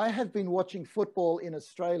 And I have been watching football in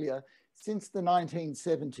Australia since the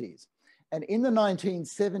 1970s. And in the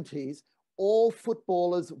 1970s, all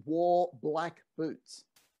footballers wore black boots.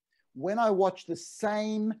 When I watch the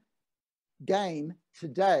same game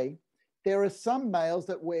today, there are some males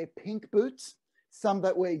that wear pink boots, some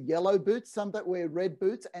that wear yellow boots, some that wear red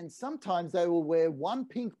boots, and sometimes they will wear one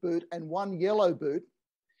pink boot and one yellow boot,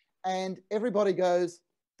 and everybody goes,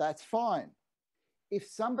 that's fine. If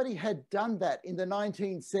somebody had done that in the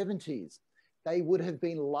 1970s, they would have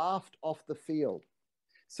been laughed off the field.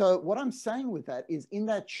 So what I'm saying with that is in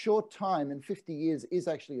that short time, and 50 years is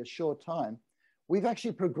actually a short time, we've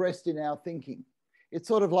actually progressed in our thinking. It's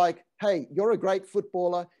sort of like, hey, you're a great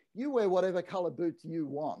footballer. You wear whatever color boots you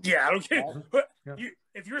want. Yeah, I don't care. Yeah.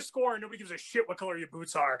 If you're scoring, nobody gives a shit what color your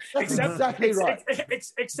boots are. That's exactly right.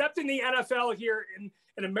 Except in the NFL here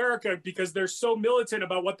in America, because they're so militant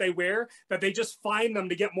about what they wear that they just fine them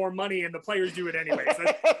to get more money, and the players do it anyways.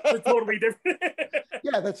 That's totally different.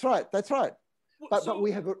 Yeah, that's right. But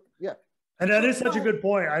we have And that is such a good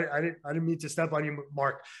point. I didn't mean to step on you,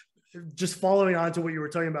 Mark. Just following on to what you were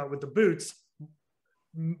talking about with the boots,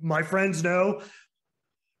 my friends know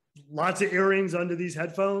lots of earrings under these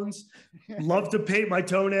headphones, love to paint my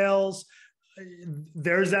toenails.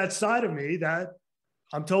 There's that side of me that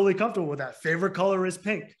I'm totally comfortable with. That favorite color is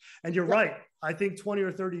pink. And you're right. I think 20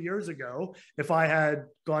 or 30 years ago, if I had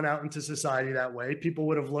gone out into society that way, people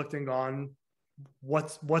would have looked and gone,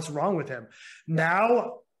 what's wrong with him?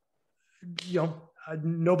 Now,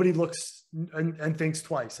 nobody looks and thinks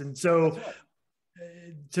twice. And so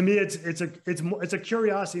to me, it's a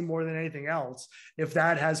curiosity more than anything else. If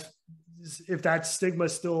that stigma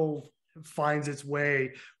still finds its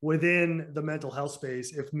way within the mental health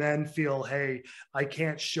space, if men feel, hey, I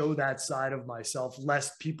can't show that side of myself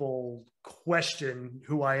lest people question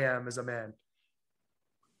who I am as a man.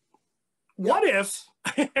 What if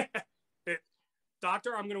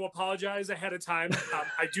Doctor, I'm going to apologize ahead of time.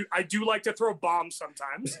 I do like to throw bombs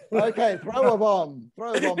sometimes. Okay, throw a bomb,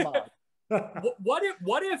 Mark. What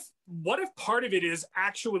if part of it is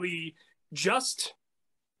actually just,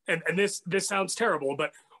 and this sounds terrible,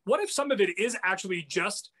 but what if some of it is actually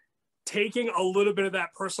just taking a little bit of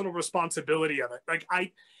that personal responsibility of it? Like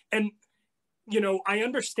I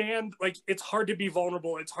understand, like, it's hard to be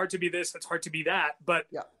vulnerable. It's hard to be this, it's hard to be that, but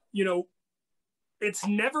it's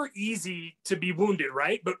never easy to be wounded,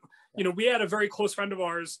 right? But, we had a very close friend of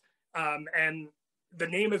ours, and the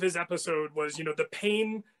name of his episode was, the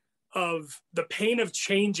pain of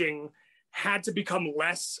changing had to become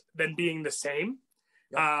less than being the same.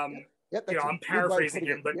 I'm paraphrasing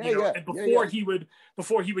him, but before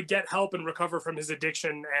he would get help and recover from his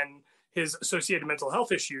addiction and his associated mental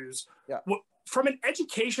health issues, from an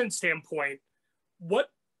education standpoint,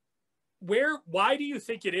 why do you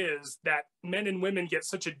think it is that men and women get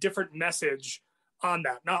such a different message on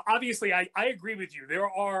that? Now, obviously, I agree with you. There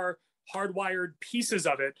are hardwired pieces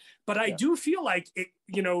of it, but I do feel like it,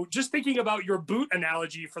 just thinking about your boot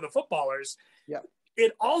analogy for the footballers,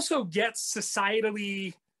 it also gets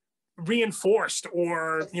societally reinforced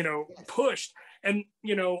or, pushed. And,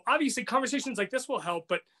 obviously conversations like this will help,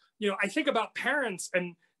 but, I think about parents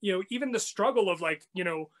and, even the struggle of, like,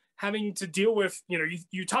 having to deal with,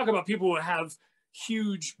 you talk about people who have,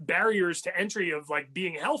 huge barriers to entry of like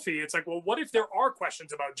being healthy. It's like, well, what if there are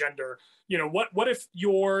questions about gender? You know, what if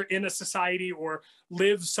you're in a society or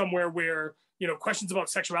live somewhere where, you know, questions about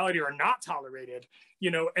sexuality are not tolerated,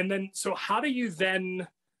 you know? And then, so how do you then,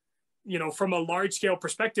 you know, from a large scale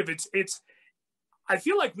perspective, it's, I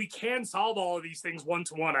feel like we can solve all of these things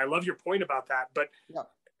one-to-one. I love your point about that, but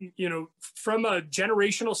you know, from a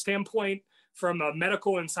generational standpoint, from a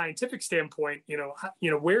medical and scientific standpoint, you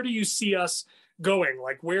know, where do you see us going?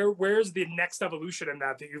 Like, where's the next evolution in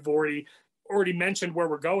that you've already mentioned where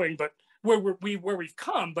we're going, but where we've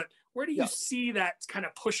come, but where do you see that kind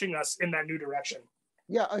of pushing us in that new direction?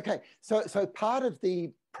 Yeah. Okay. So part of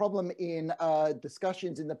the problem in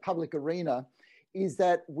discussions in the public arena is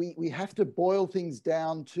that we have to boil things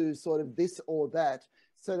down to sort of this or that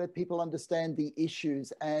so that people understand the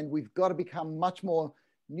issues. And we've got to become much more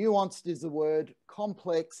nuanced is the word,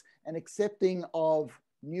 complex, and accepting of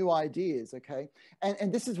new ideas, okay?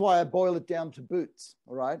 And this is why I boil it down to boots,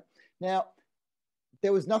 all right? Now,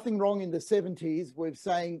 there was nothing wrong in the 70s with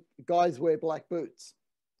saying guys wear black boots,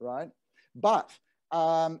 right? But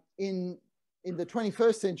in the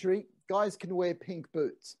 21st century, guys can wear pink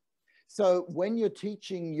boots. So when you're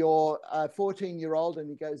teaching your 14-year-old and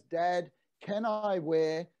he goes, Dad, can I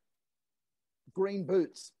wear green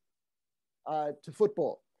boots to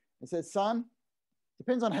football? And says, son,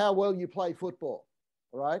 depends on how well you play football,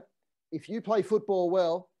 all right? If you play football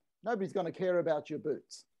well, nobody's going to care about your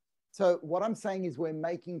boots. So what I'm saying is we're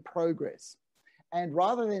making progress. And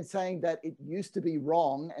rather than saying that it used to be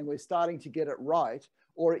wrong and we're starting to get it right,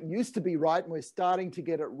 or it used to be right and we're starting to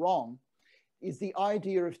get it wrong, is the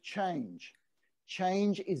idea of change.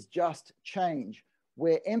 Change is just change.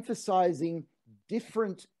 We're emphasizing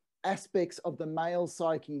different aspects of the male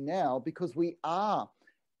psyche now because we are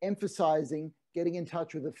emphasizing getting in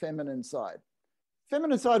touch with the feminine side.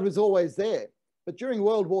 Feminine side was always there, but during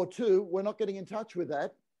World War II, we're not getting in touch with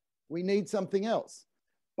that. We need something else.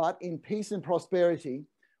 But in peace and prosperity,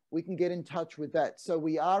 we can get in touch with that. So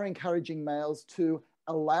we are encouraging males to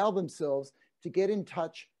allow themselves to get in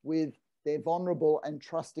touch with their vulnerable and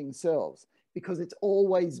trusting selves because it's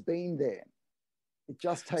always been there. It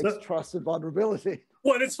just takes trust and vulnerability.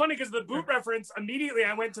 Well, and it's funny because the boot reference, immediately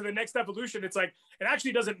I went to the next evolution. It's like, it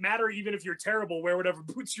actually doesn't matter even if you're terrible, wear whatever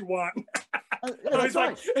boots you want. I was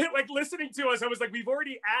like listening to us, I was like, we've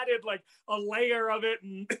already added like a layer of it.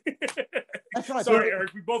 And that's right. Sorry,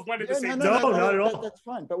 Eric, we both went at the same time. No, not at all. That's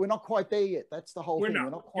fine, but we're not quite there yet. That's the whole thing. We're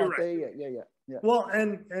not quite there yet. Yeah. Well,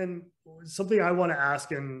 and something I want to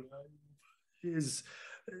ask is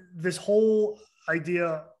this whole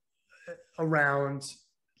idea around,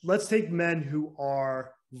 let's take men who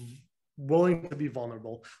are willing to be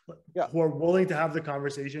vulnerable, who are willing to have the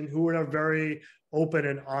conversation, who are very open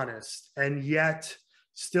and honest, and yet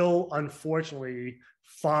still, unfortunately,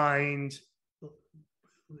 find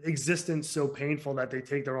existence so painful that they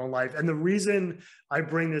take their own life. And the reason I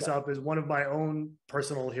bring this up is one of my own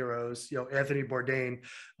personal heroes, you know, Anthony Bourdain,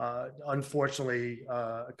 unfortunately,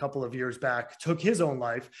 a couple of years back, took his own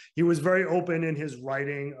life. He was very open in his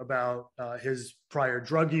writing about his prior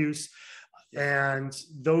drug use. And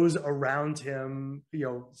those around him, you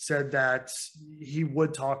know, said that he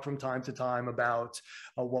would talk from time to time about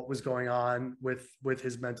what was going on with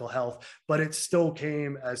his mental health, but it still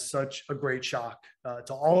came as such a great shock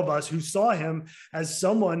to all of us who saw him as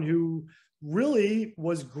someone who really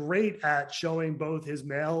was great at showing both his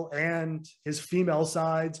male and his female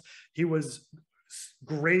sides. He was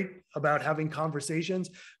great about having conversations,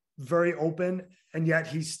 very open, and yet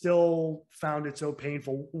he still found it so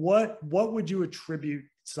painful. What would you attribute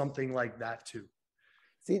something like that to?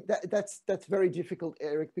 See, that's very difficult,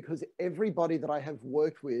 Eric, because everybody that I have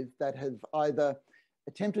worked with that have either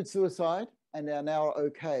attempted suicide and are now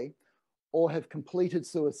okay, or have completed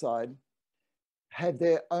suicide, have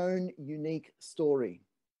their own unique story.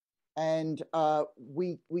 And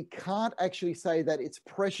we can't actually say that it's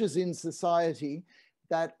pressures in society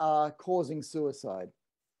that are causing suicide.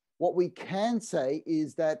 What we can say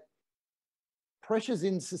is that pressures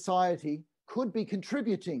in society could be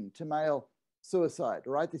contributing to male suicide,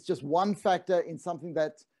 right? It's just one factor in something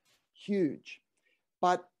that's huge.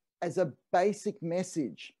 But as a basic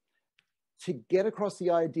message, to get across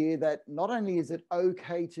the idea that not only is it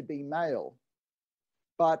okay to be male,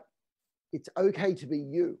 but it's okay to be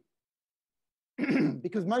you.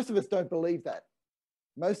 Because most of us don't believe that.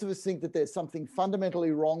 Most of us think that there's something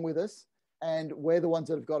fundamentally wrong with us, and we're the ones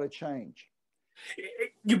that have got to change.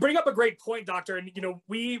 You bring up a great point, Doctor. And, you know,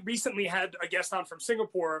 we recently had a guest on from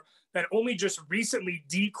Singapore that only just recently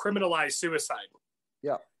decriminalized suicide.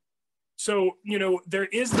 Yeah. So, there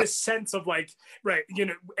is this sense of like, right,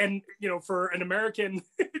 and, for an American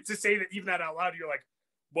to say that even that out loud, you're like,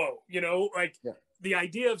 whoa, like the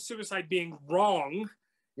idea of suicide being wrong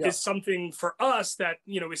is something for us that,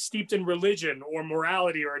 is steeped in religion or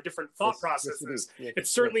morality or different thought processes.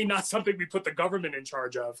 It's certainly not something we put the government in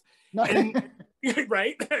charge of. No. And,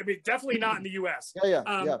 right? I mean, definitely not in the US.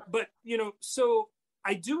 But, so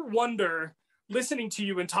I do wonder, listening to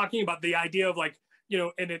you and talking about the idea of like,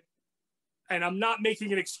 and I'm not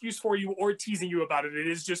making an excuse for you or teasing you about it. It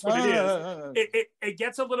is just what it is. It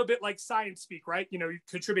gets a little bit like science speak, right?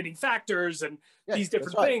 Contributing factors and these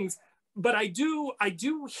different things. But I do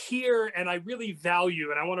hear, and I really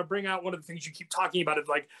value, and I want to bring out one of the things you keep talking about, is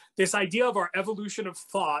like this idea of our evolution of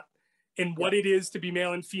thought and what it is to be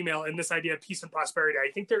male and female, and this idea of peace and prosperity.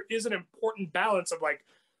 I think there is an important balance of like,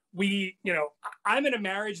 I'm in a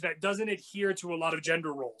marriage that doesn't adhere to a lot of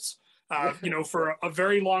gender roles. For a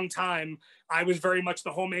very long time, I was very much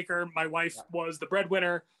the homemaker. My wife was the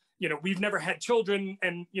breadwinner. We've never had children.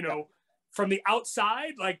 And, from the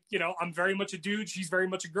outside, like, I'm very much a dude. She's very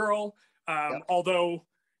much a girl. Although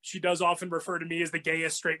she does often refer to me as the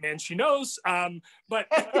gayest straight man she knows. But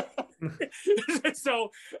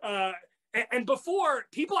so, and before,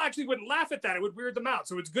 people actually wouldn't laugh at that. It would weird them out.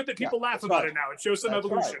 So it's good that people laugh about it now. It shows some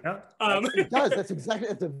evolution. It does. That's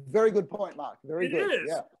a very good point, Mark. Very good. It is.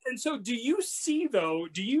 Yeah. And so do you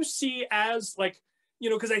see as like,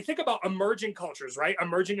 because I think about emerging cultures, right?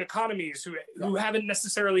 Emerging economies who haven't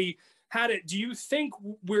necessarily had it. Do you think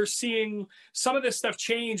we're seeing some of this stuff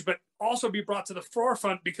change, but also be brought to the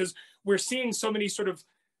forefront because we're seeing so many sort of,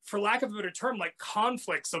 for lack of a better term, like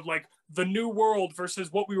conflicts of like the new world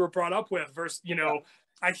versus what we were brought up with versus,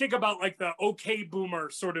 I think about like the okay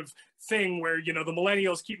boomer sort of thing where, the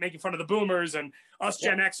millennials keep making fun of the boomers and us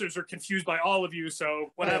Gen Xers are confused by all of you.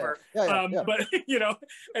 So whatever. But,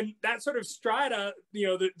 and that sort of strata,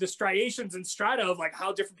 the striations and strata of like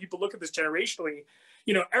how different people look at this generationally.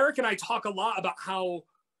 Eric and I talk a lot about how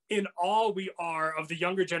in awe we are of the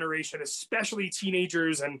younger generation, especially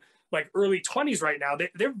teenagers and like early 20s right now.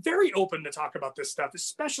 They're very open to talk about this stuff,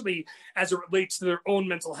 especially as it relates to their own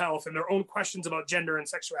mental health and their own questions about gender and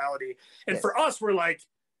sexuality. And for us, we're like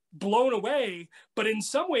blown away, but in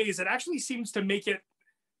some ways it actually seems to make it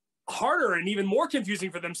harder and even more confusing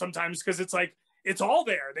for them sometimes because it's like, it's all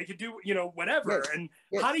there. They could do, whatever. And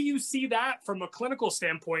how do you see that from a clinical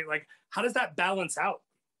standpoint? Like, how does that balance out?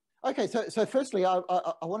 Okay, so firstly, I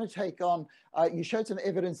want to take on, you showed some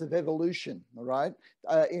evidence of evolution, all right,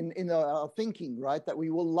 in our thinking, right, that we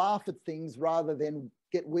will laugh at things rather than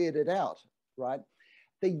get weirded out, right?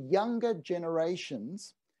 The younger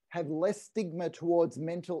generations have less stigma towards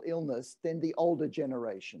mental illness than the older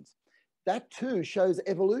generations. That too shows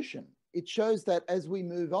evolution. It shows that as we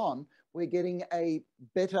move on, we're getting a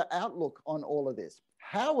better outlook on all of this.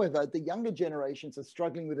 However, the younger generations are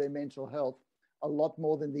struggling with their mental health a lot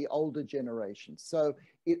more than the older generations. So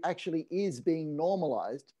it actually is being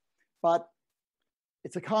normalized, but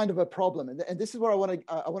it's a kind of a problem. And this is where I want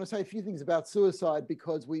to say a few things about suicide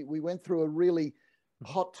because we went through a really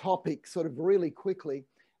hot topic sort of really quickly.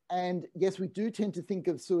 And yes, we do tend to think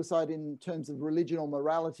of suicide in terms of religion or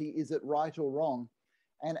morality. Is it right or wrong?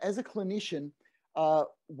 And as a clinician,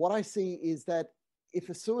 what I see is that if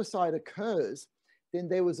a suicide occurs, then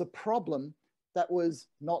there was a problem that was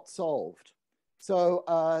not solved.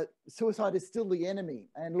 So suicide is still the enemy.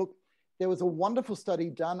 And look, there was a wonderful study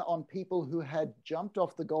done on people who had jumped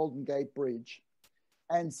off the Golden Gate Bridge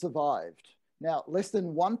and survived. Now, less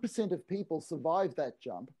than 1% of people survived that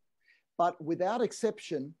jump, but without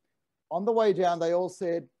exception, on the way down, they all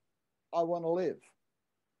said, I want to live.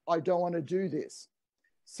 I don't want to do this.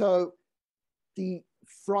 So the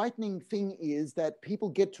frightening thing is that people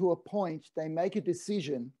get to a point, they make a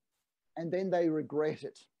decision, and then they regret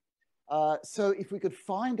it. So if we could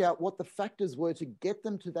find out what the factors were to get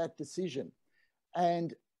them to that decision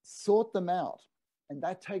and sort them out, and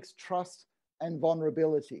that takes trust and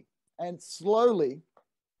vulnerability. And slowly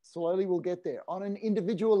we'll get there on an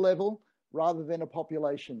individual level rather than a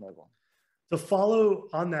population level. To follow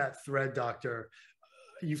on that thread, Doctor,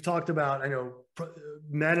 you've talked about, I know,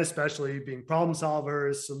 men especially being problem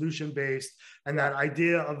solvers, solution-based, and that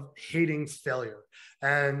idea of hating failure.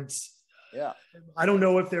 And I don't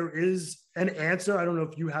know if there is an answer. I don't know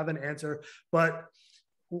if you have an answer, but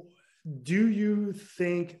do you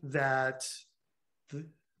think that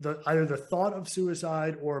either the thought of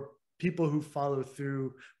suicide or people who follow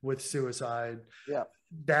through with suicide,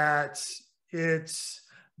 that it's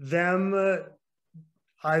them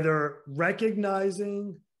either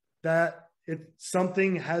recognizing that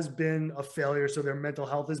something has been a failure, so their mental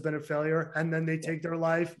health has been a failure, and then they take their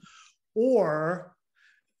life, Or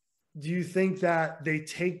do you think that they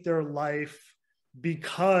take their life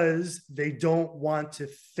because they don't want to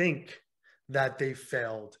think that they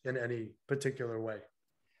failed in any particular way?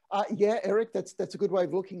 Yeah, Eric, that's a good way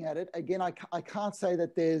of looking at it. Again, I can't say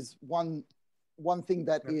that there's one thing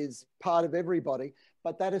that is part of everybody,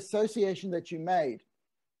 but that association that you made,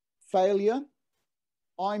 failure,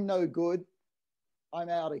 I'm no good, I'm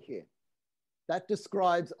out of here. That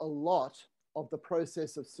describes a lot of the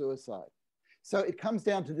process of suicide. So it comes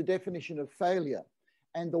down to the definition of failure.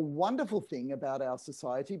 And the wonderful thing about our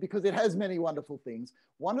society, because it has many wonderful things,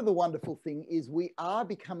 one of the wonderful things is we are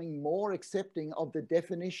becoming more accepting of the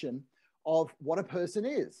definition of what a person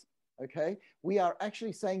is, okay? We are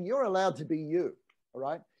actually saying you're allowed to be you, all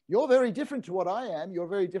right? You're very different to what I am. You're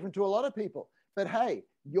very different to a lot of people. But hey,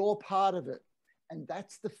 you're part of it. And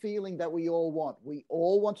that's the feeling that we all want. We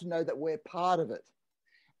all want to know that we're part of it.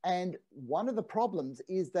 And one of the problems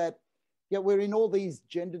is that, yeah, we're in all these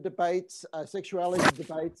gender debates, sexuality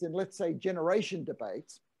debates, and let's say generation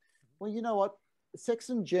debates. Well, you know what? Sex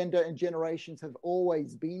and gender and generations have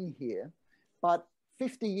always been here. But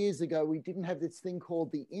 50 years ago, we didn't have this thing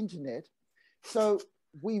called the internet. So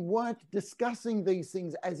we weren't discussing these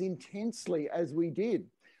things as intensely as we did.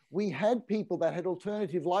 We had people that had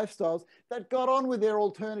alternative lifestyles that got on with their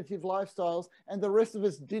alternative lifestyles, and the rest of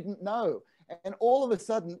us didn't know. And all of a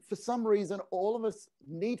sudden, for some reason, all of us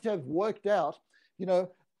need to have worked out, you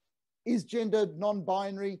know, is gender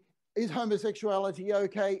non-binary? Is homosexuality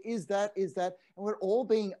okay? Is that? And we're all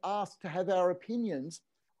being asked to have our opinions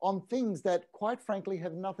on things that, quite frankly,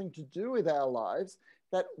 have nothing to do with our lives,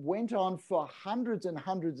 that went on for hundreds and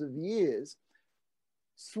hundreds of years,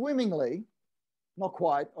 swimmingly. Not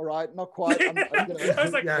quite, all right, not quite. I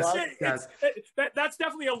was like, yes. That's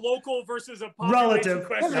definitely a local versus a relative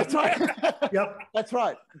question. That's right. Yep. That's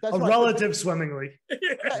right. That's right. Relative swimmingly.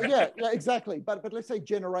 Yeah, exactly. But let's say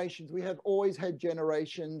generations. We have always had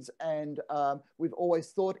generations, and we've always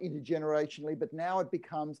thought intergenerationally. But now it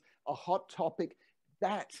becomes a hot topic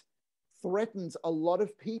that threatens a lot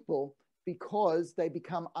of people because they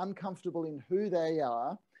become uncomfortable in who they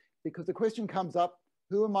are. Because the question comes up: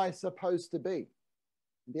 who am I supposed to be?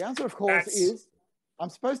 The answer, of course, is I'm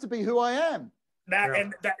supposed to be who I am.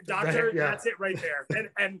 Doctor, that's it right there.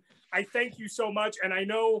 And I thank you so much. And I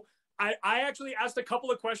know I actually asked a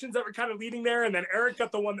couple of questions that were kind of leading there, and then Eric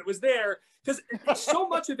got the one that was there, because so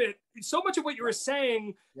much of what you were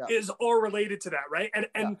saying is all related to that, right?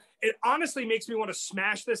 And it honestly makes me want to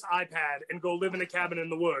smash this iPad and go live in a cabin in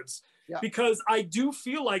the woods, because I do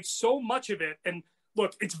feel like so much of it, and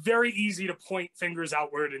look, it's very easy to point fingers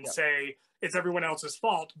outward and say it's everyone else's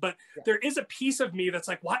fault. But there is a piece of me that's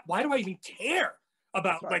like, why do I even care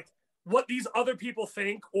about like what these other people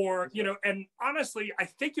think? Or, you know, and honestly, I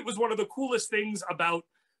think it was one of the coolest things about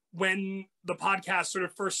when the podcast sort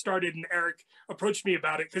of first started and Eric approached me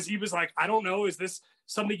about it, because he was like, I don't know, is this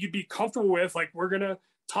something you'd be comfortable with? Like, we're going to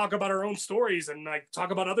talk about our own stories and like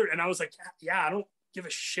talk about other. And I was like, yeah, I don't give a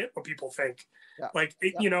shit what people think. Like,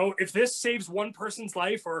 you know, if this saves one person's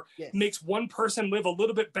life or makes one person live a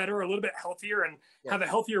little bit better, a little bit healthier, and have a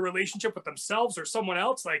healthier relationship with themselves or someone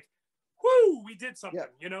else, like, whoo, we did something,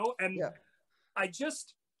 you know? And I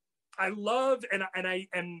love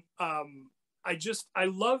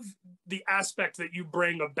the aspect that you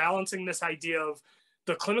bring of balancing this idea of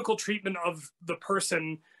the clinical treatment of the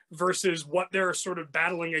person versus what they're sort of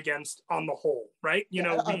battling against on the whole, right? You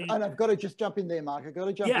know, and I've got to just jump in there, Mark. I've got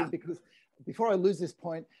to jump in because before I lose this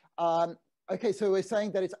point, okay, so we're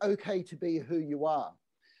saying that it's okay to be who you are,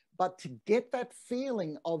 but to get that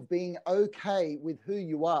feeling of being okay with who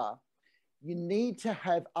you are, you need to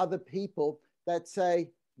have other people that say,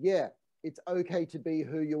 yeah, it's okay to be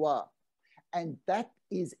who you are. And that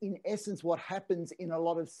is in essence what happens in a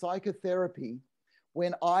lot of psychotherapy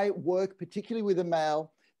when I work particularly with a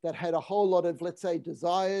male that had a whole lot of, let's say,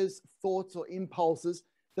 desires, thoughts, or impulses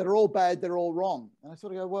that are all bad, they're all wrong. And I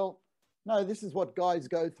sort of go, well, no, this is what guys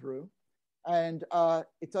go through, and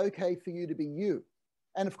it's okay for you to be you.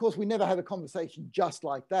 And of course, we never have a conversation just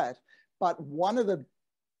like that. But one of the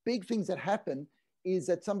big things that happen is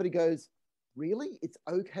that somebody goes, really? It's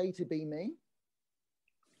okay to be me?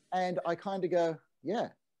 And I kind of go, yeah,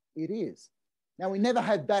 it is. Now, we never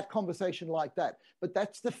had that conversation like that, but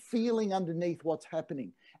that's the feeling underneath what's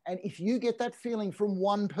happening. And if you get that feeling from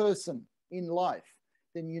one person in life,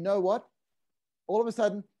 then you know what? All of a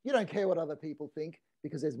sudden, you don't care what other people think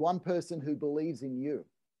because there's one person who believes in you.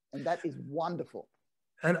 And that is wonderful.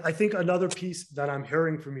 And I think another piece that I'm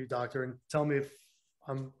hearing from you, doctor, and tell me if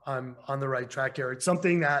I'm on the right track here. It's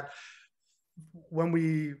something that when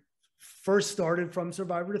we first started From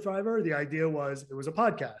Survivor to Thriver, the idea was it was a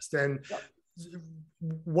podcast. And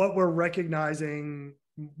what we're recognizing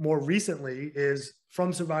more recently is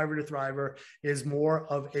From Survivor to Thriver is more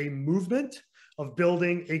of a movement of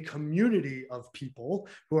building a community of people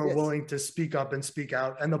who are willing to speak up and speak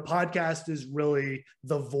out. And the podcast is really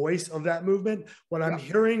the voice of that movement. What I'm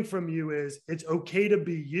hearing from you is it's okay to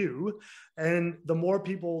be you. And the more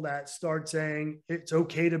people that start saying it's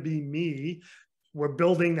okay to be me, we're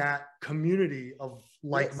building that community of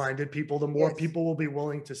like-minded people, the more people will be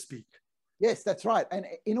willing to speak. Yes, that's right. And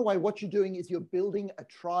in a way, what you're doing is you're building a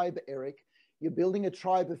tribe, Eric. You're building a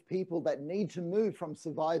tribe of people that need to move from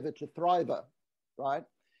survivor to thriver, right?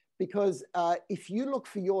 Because if you look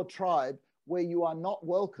for your tribe where you are not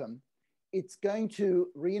welcome, it's going to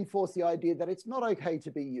reinforce the idea that it's not okay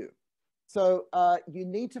to be you. So you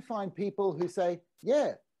need to find people who say,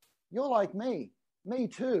 yeah, you're like me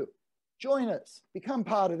too. Join us, become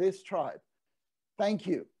part of this tribe. Thank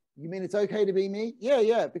you. You mean it's okay to be me?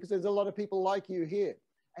 Yeah, because there's a lot of people like you here.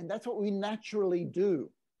 And that's what we naturally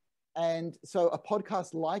do. And so a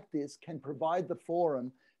podcast like this can provide the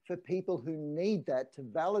forum for people who need that to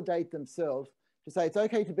validate themselves, to say it's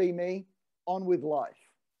okay to be me, on with life.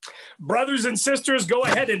 Brothers and sisters, go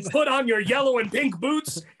ahead and put on your yellow and pink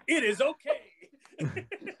boots. It is okay.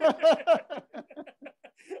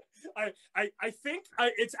 I think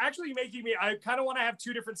it's actually making me, I kind of want to have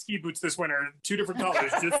two different ski boots this winter, two different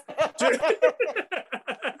colors.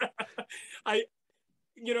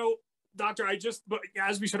 Doctor, but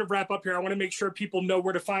as we sort of wrap up here, I want to make sure people know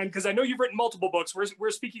where to find, because I know you've written multiple books.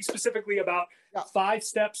 We're speaking specifically about 5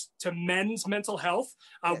 steps to men's mental health.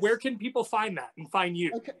 Where can people find that and find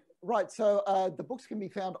you? Okay, right. So the books can be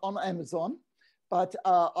found on Amazon. But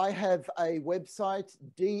I have a website,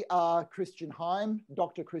 Dr. Christian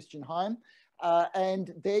Heim,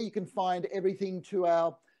 and there you can find everything to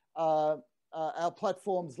our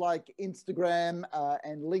platforms like Instagram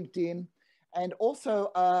and LinkedIn. And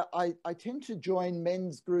also, I tend to join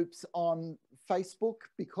men's groups on Facebook,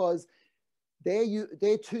 because there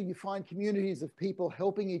too you find communities of people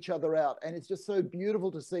helping each other out, and it's just so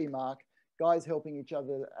beautiful to see, Mark, guys helping each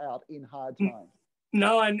other out in hard times.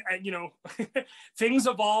 No, and things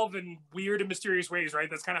evolve in weird and mysterious ways, right?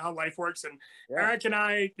 That's kind of how life works. And Eric and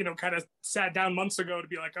I, kind of sat down months ago to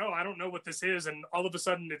be like, oh, I don't know what this is. And all of a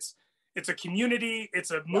sudden it's a community,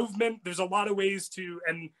 it's a movement. There's a lot of ways to,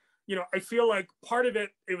 and, I feel like part of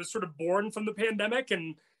it was sort of born from the pandemic,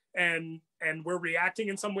 and we're reacting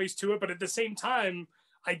in some ways to it. But at the same time,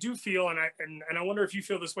 I do feel, and I wonder if you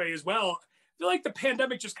feel this way as well, I feel like the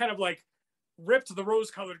pandemic just kind of like ripped the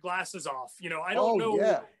rose-colored glasses off. I don't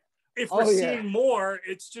know if we're seeing more.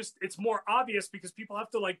 It's more obvious because people have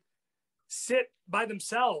to like sit by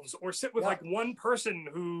themselves or sit with like one person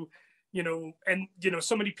who, and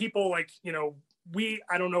so many people like, I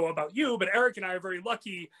don't know about you, but Eric and I are very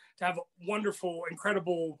lucky to have wonderful,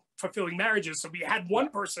 incredible, fulfilling marriages. So we had one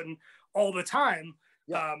person all the time,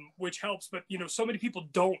 which helps. But, so many people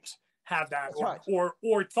don't have that,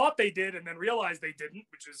 or thought they did and then realized they didn't,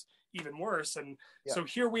 which is even worse. And so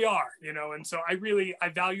here we are, and so I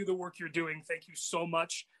value the work you're doing. Thank you so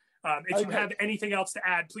much. If you have anything else to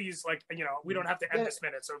add, please, we don't have to end this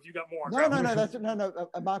minute. So if you got more. No,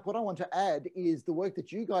 Mark, what I want to add is the work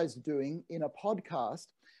that you guys are doing in a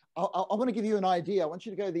podcast. I want to give you an idea. I want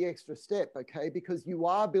you to go the extra step, okay? Because you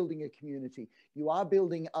are building a community. You are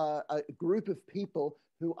building a group of people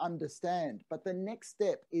who understand. But the next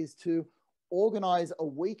step is to organize a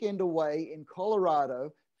weekend away in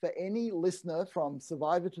Colorado for any listener from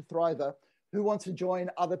Survivor to Thriver who wants to join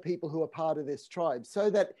other people who are part of this tribe, so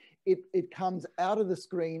that it comes out of the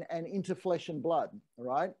screen and into flesh and blood, all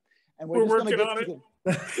right? And we're just working on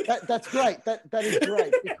it. That's great. That is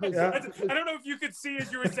great. Because, I don't know if you could see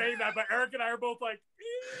as you were saying that, but Eric and I are both like.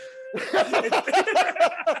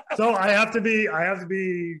 So I have to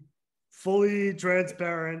be fully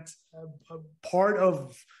transparent. Part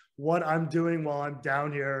of what I'm doing while I'm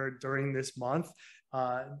down here during this month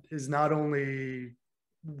is not only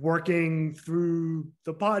working through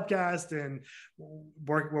the podcast, and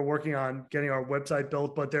we're working on getting our website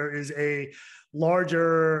built, but there is a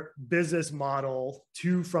larger business model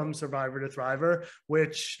From Survivor to Thriver,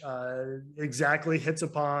 which exactly hits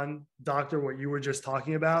upon, Doctor, what you were just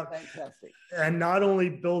talking about. Fantastic. And not only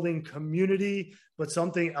building community, but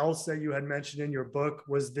something else that you had mentioned in your book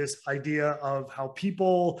was this idea of how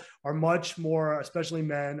people are much more, especially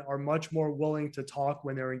men, are much more willing to talk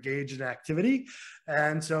when they're engaged in activity.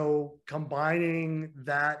 And so combining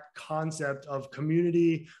that concept of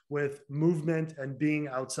community with movement and being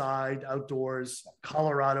outside, outdoors, outdoors,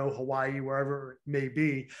 Colorado, Hawaii, wherever it may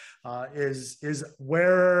be, is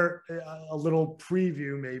where a little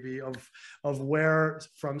preview maybe of where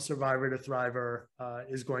From Survivor to Thriver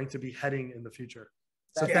is going to be heading in the future.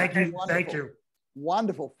 So thank you. Wonderful. Thank you.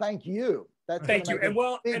 Wonderful. Thank you. Thank you. And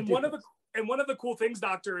one of the cool things,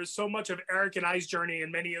 Doctor, is so much of Eric and I's journey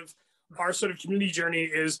and many of our sort of community journey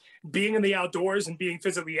is being in the outdoors and being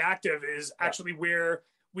physically active is actually where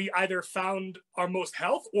we either found our most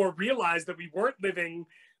health or realized that we weren't living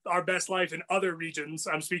our best life in other regions.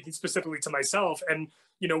 I'm speaking specifically to myself. And,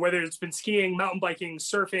 you know, whether it's been skiing, mountain biking,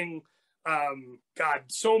 surfing,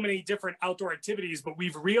 so many different outdoor activities, but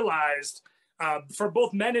we've realized for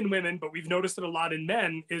both men and women, but we've noticed it a lot in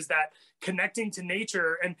men, is that connecting to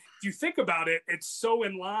nature. And if you think about it, it's so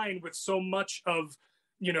in line with so much of,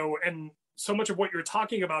 you know, and so much of what you're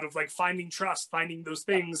talking about of like finding trust, finding those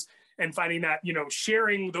things and finding that, you know,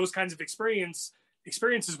 sharing those kinds of experiences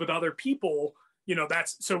with other people, you know,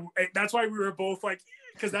 that's why we were both like,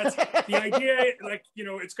 because that's the idea, like, you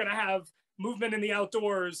know, it's going to have movement in the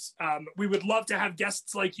outdoors. We would love to have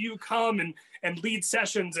guests like you come and lead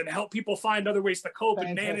sessions and help people find other ways to cope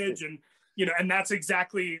and manage. And, you know, and that's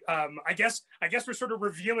exactly, I guess we're sort of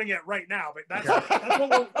revealing it right now, but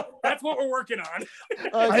that's what we're working on.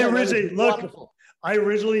 Okay, I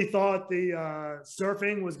originally thought the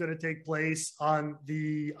surfing was going to take place on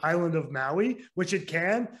the island of Maui, which it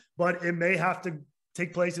can, but it may have to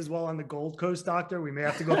take place as well on the Gold Coast, Doctor. We may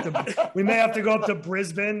have to go up to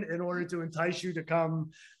Brisbane in order to entice you to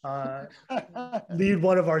come lead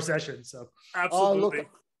one of our sessions. So absolutely. Look,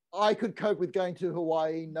 I could cope with going to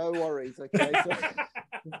Hawaii, no worries. Okay. So.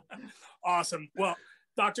 Awesome. Well,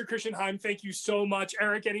 Dr. Christian Heim, thank you so much.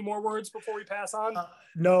 Eric, any more words before we pass on?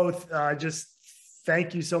 No, just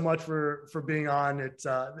thank you so much for being on. It's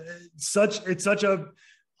such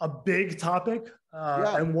a big topic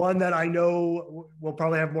and one that I know we'll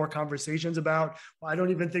probably have more conversations about. I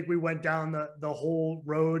don't even think we went down the whole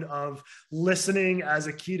road of listening as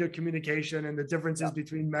a key to communication and the differences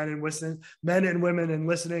between men and women and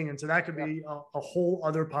listening. And so that could be a whole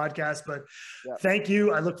other podcast, but thank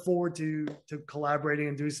you. I look forward to collaborating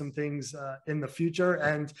and doing some things in the future.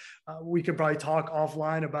 And we could probably talk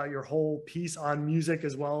offline about your whole piece on music,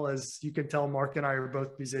 as well as you can tell Mark and I are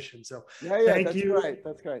both musicians. So thank you. Great.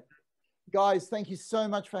 That's great. Guys, thank you so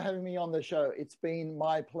much for having me on the show. It's been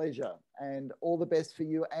my pleasure, and all the best for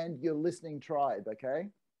you and your listening tribe, okay?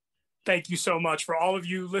 Thank you so much for all of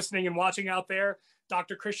you listening and watching out there.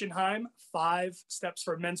 Dr. Christian Heim, 5 steps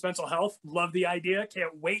for men's mental health. Love the idea.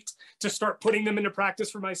 Can't wait to start putting them into practice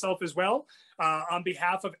for myself as well. On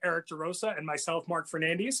behalf of Eric DeRosa and myself, Mark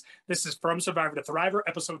Fernandez, this is From Survivor to Thriver,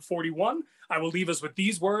 episode 41. I will leave us with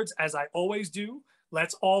these words, as I always do.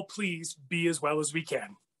 Let's all please be as well as we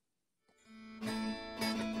can.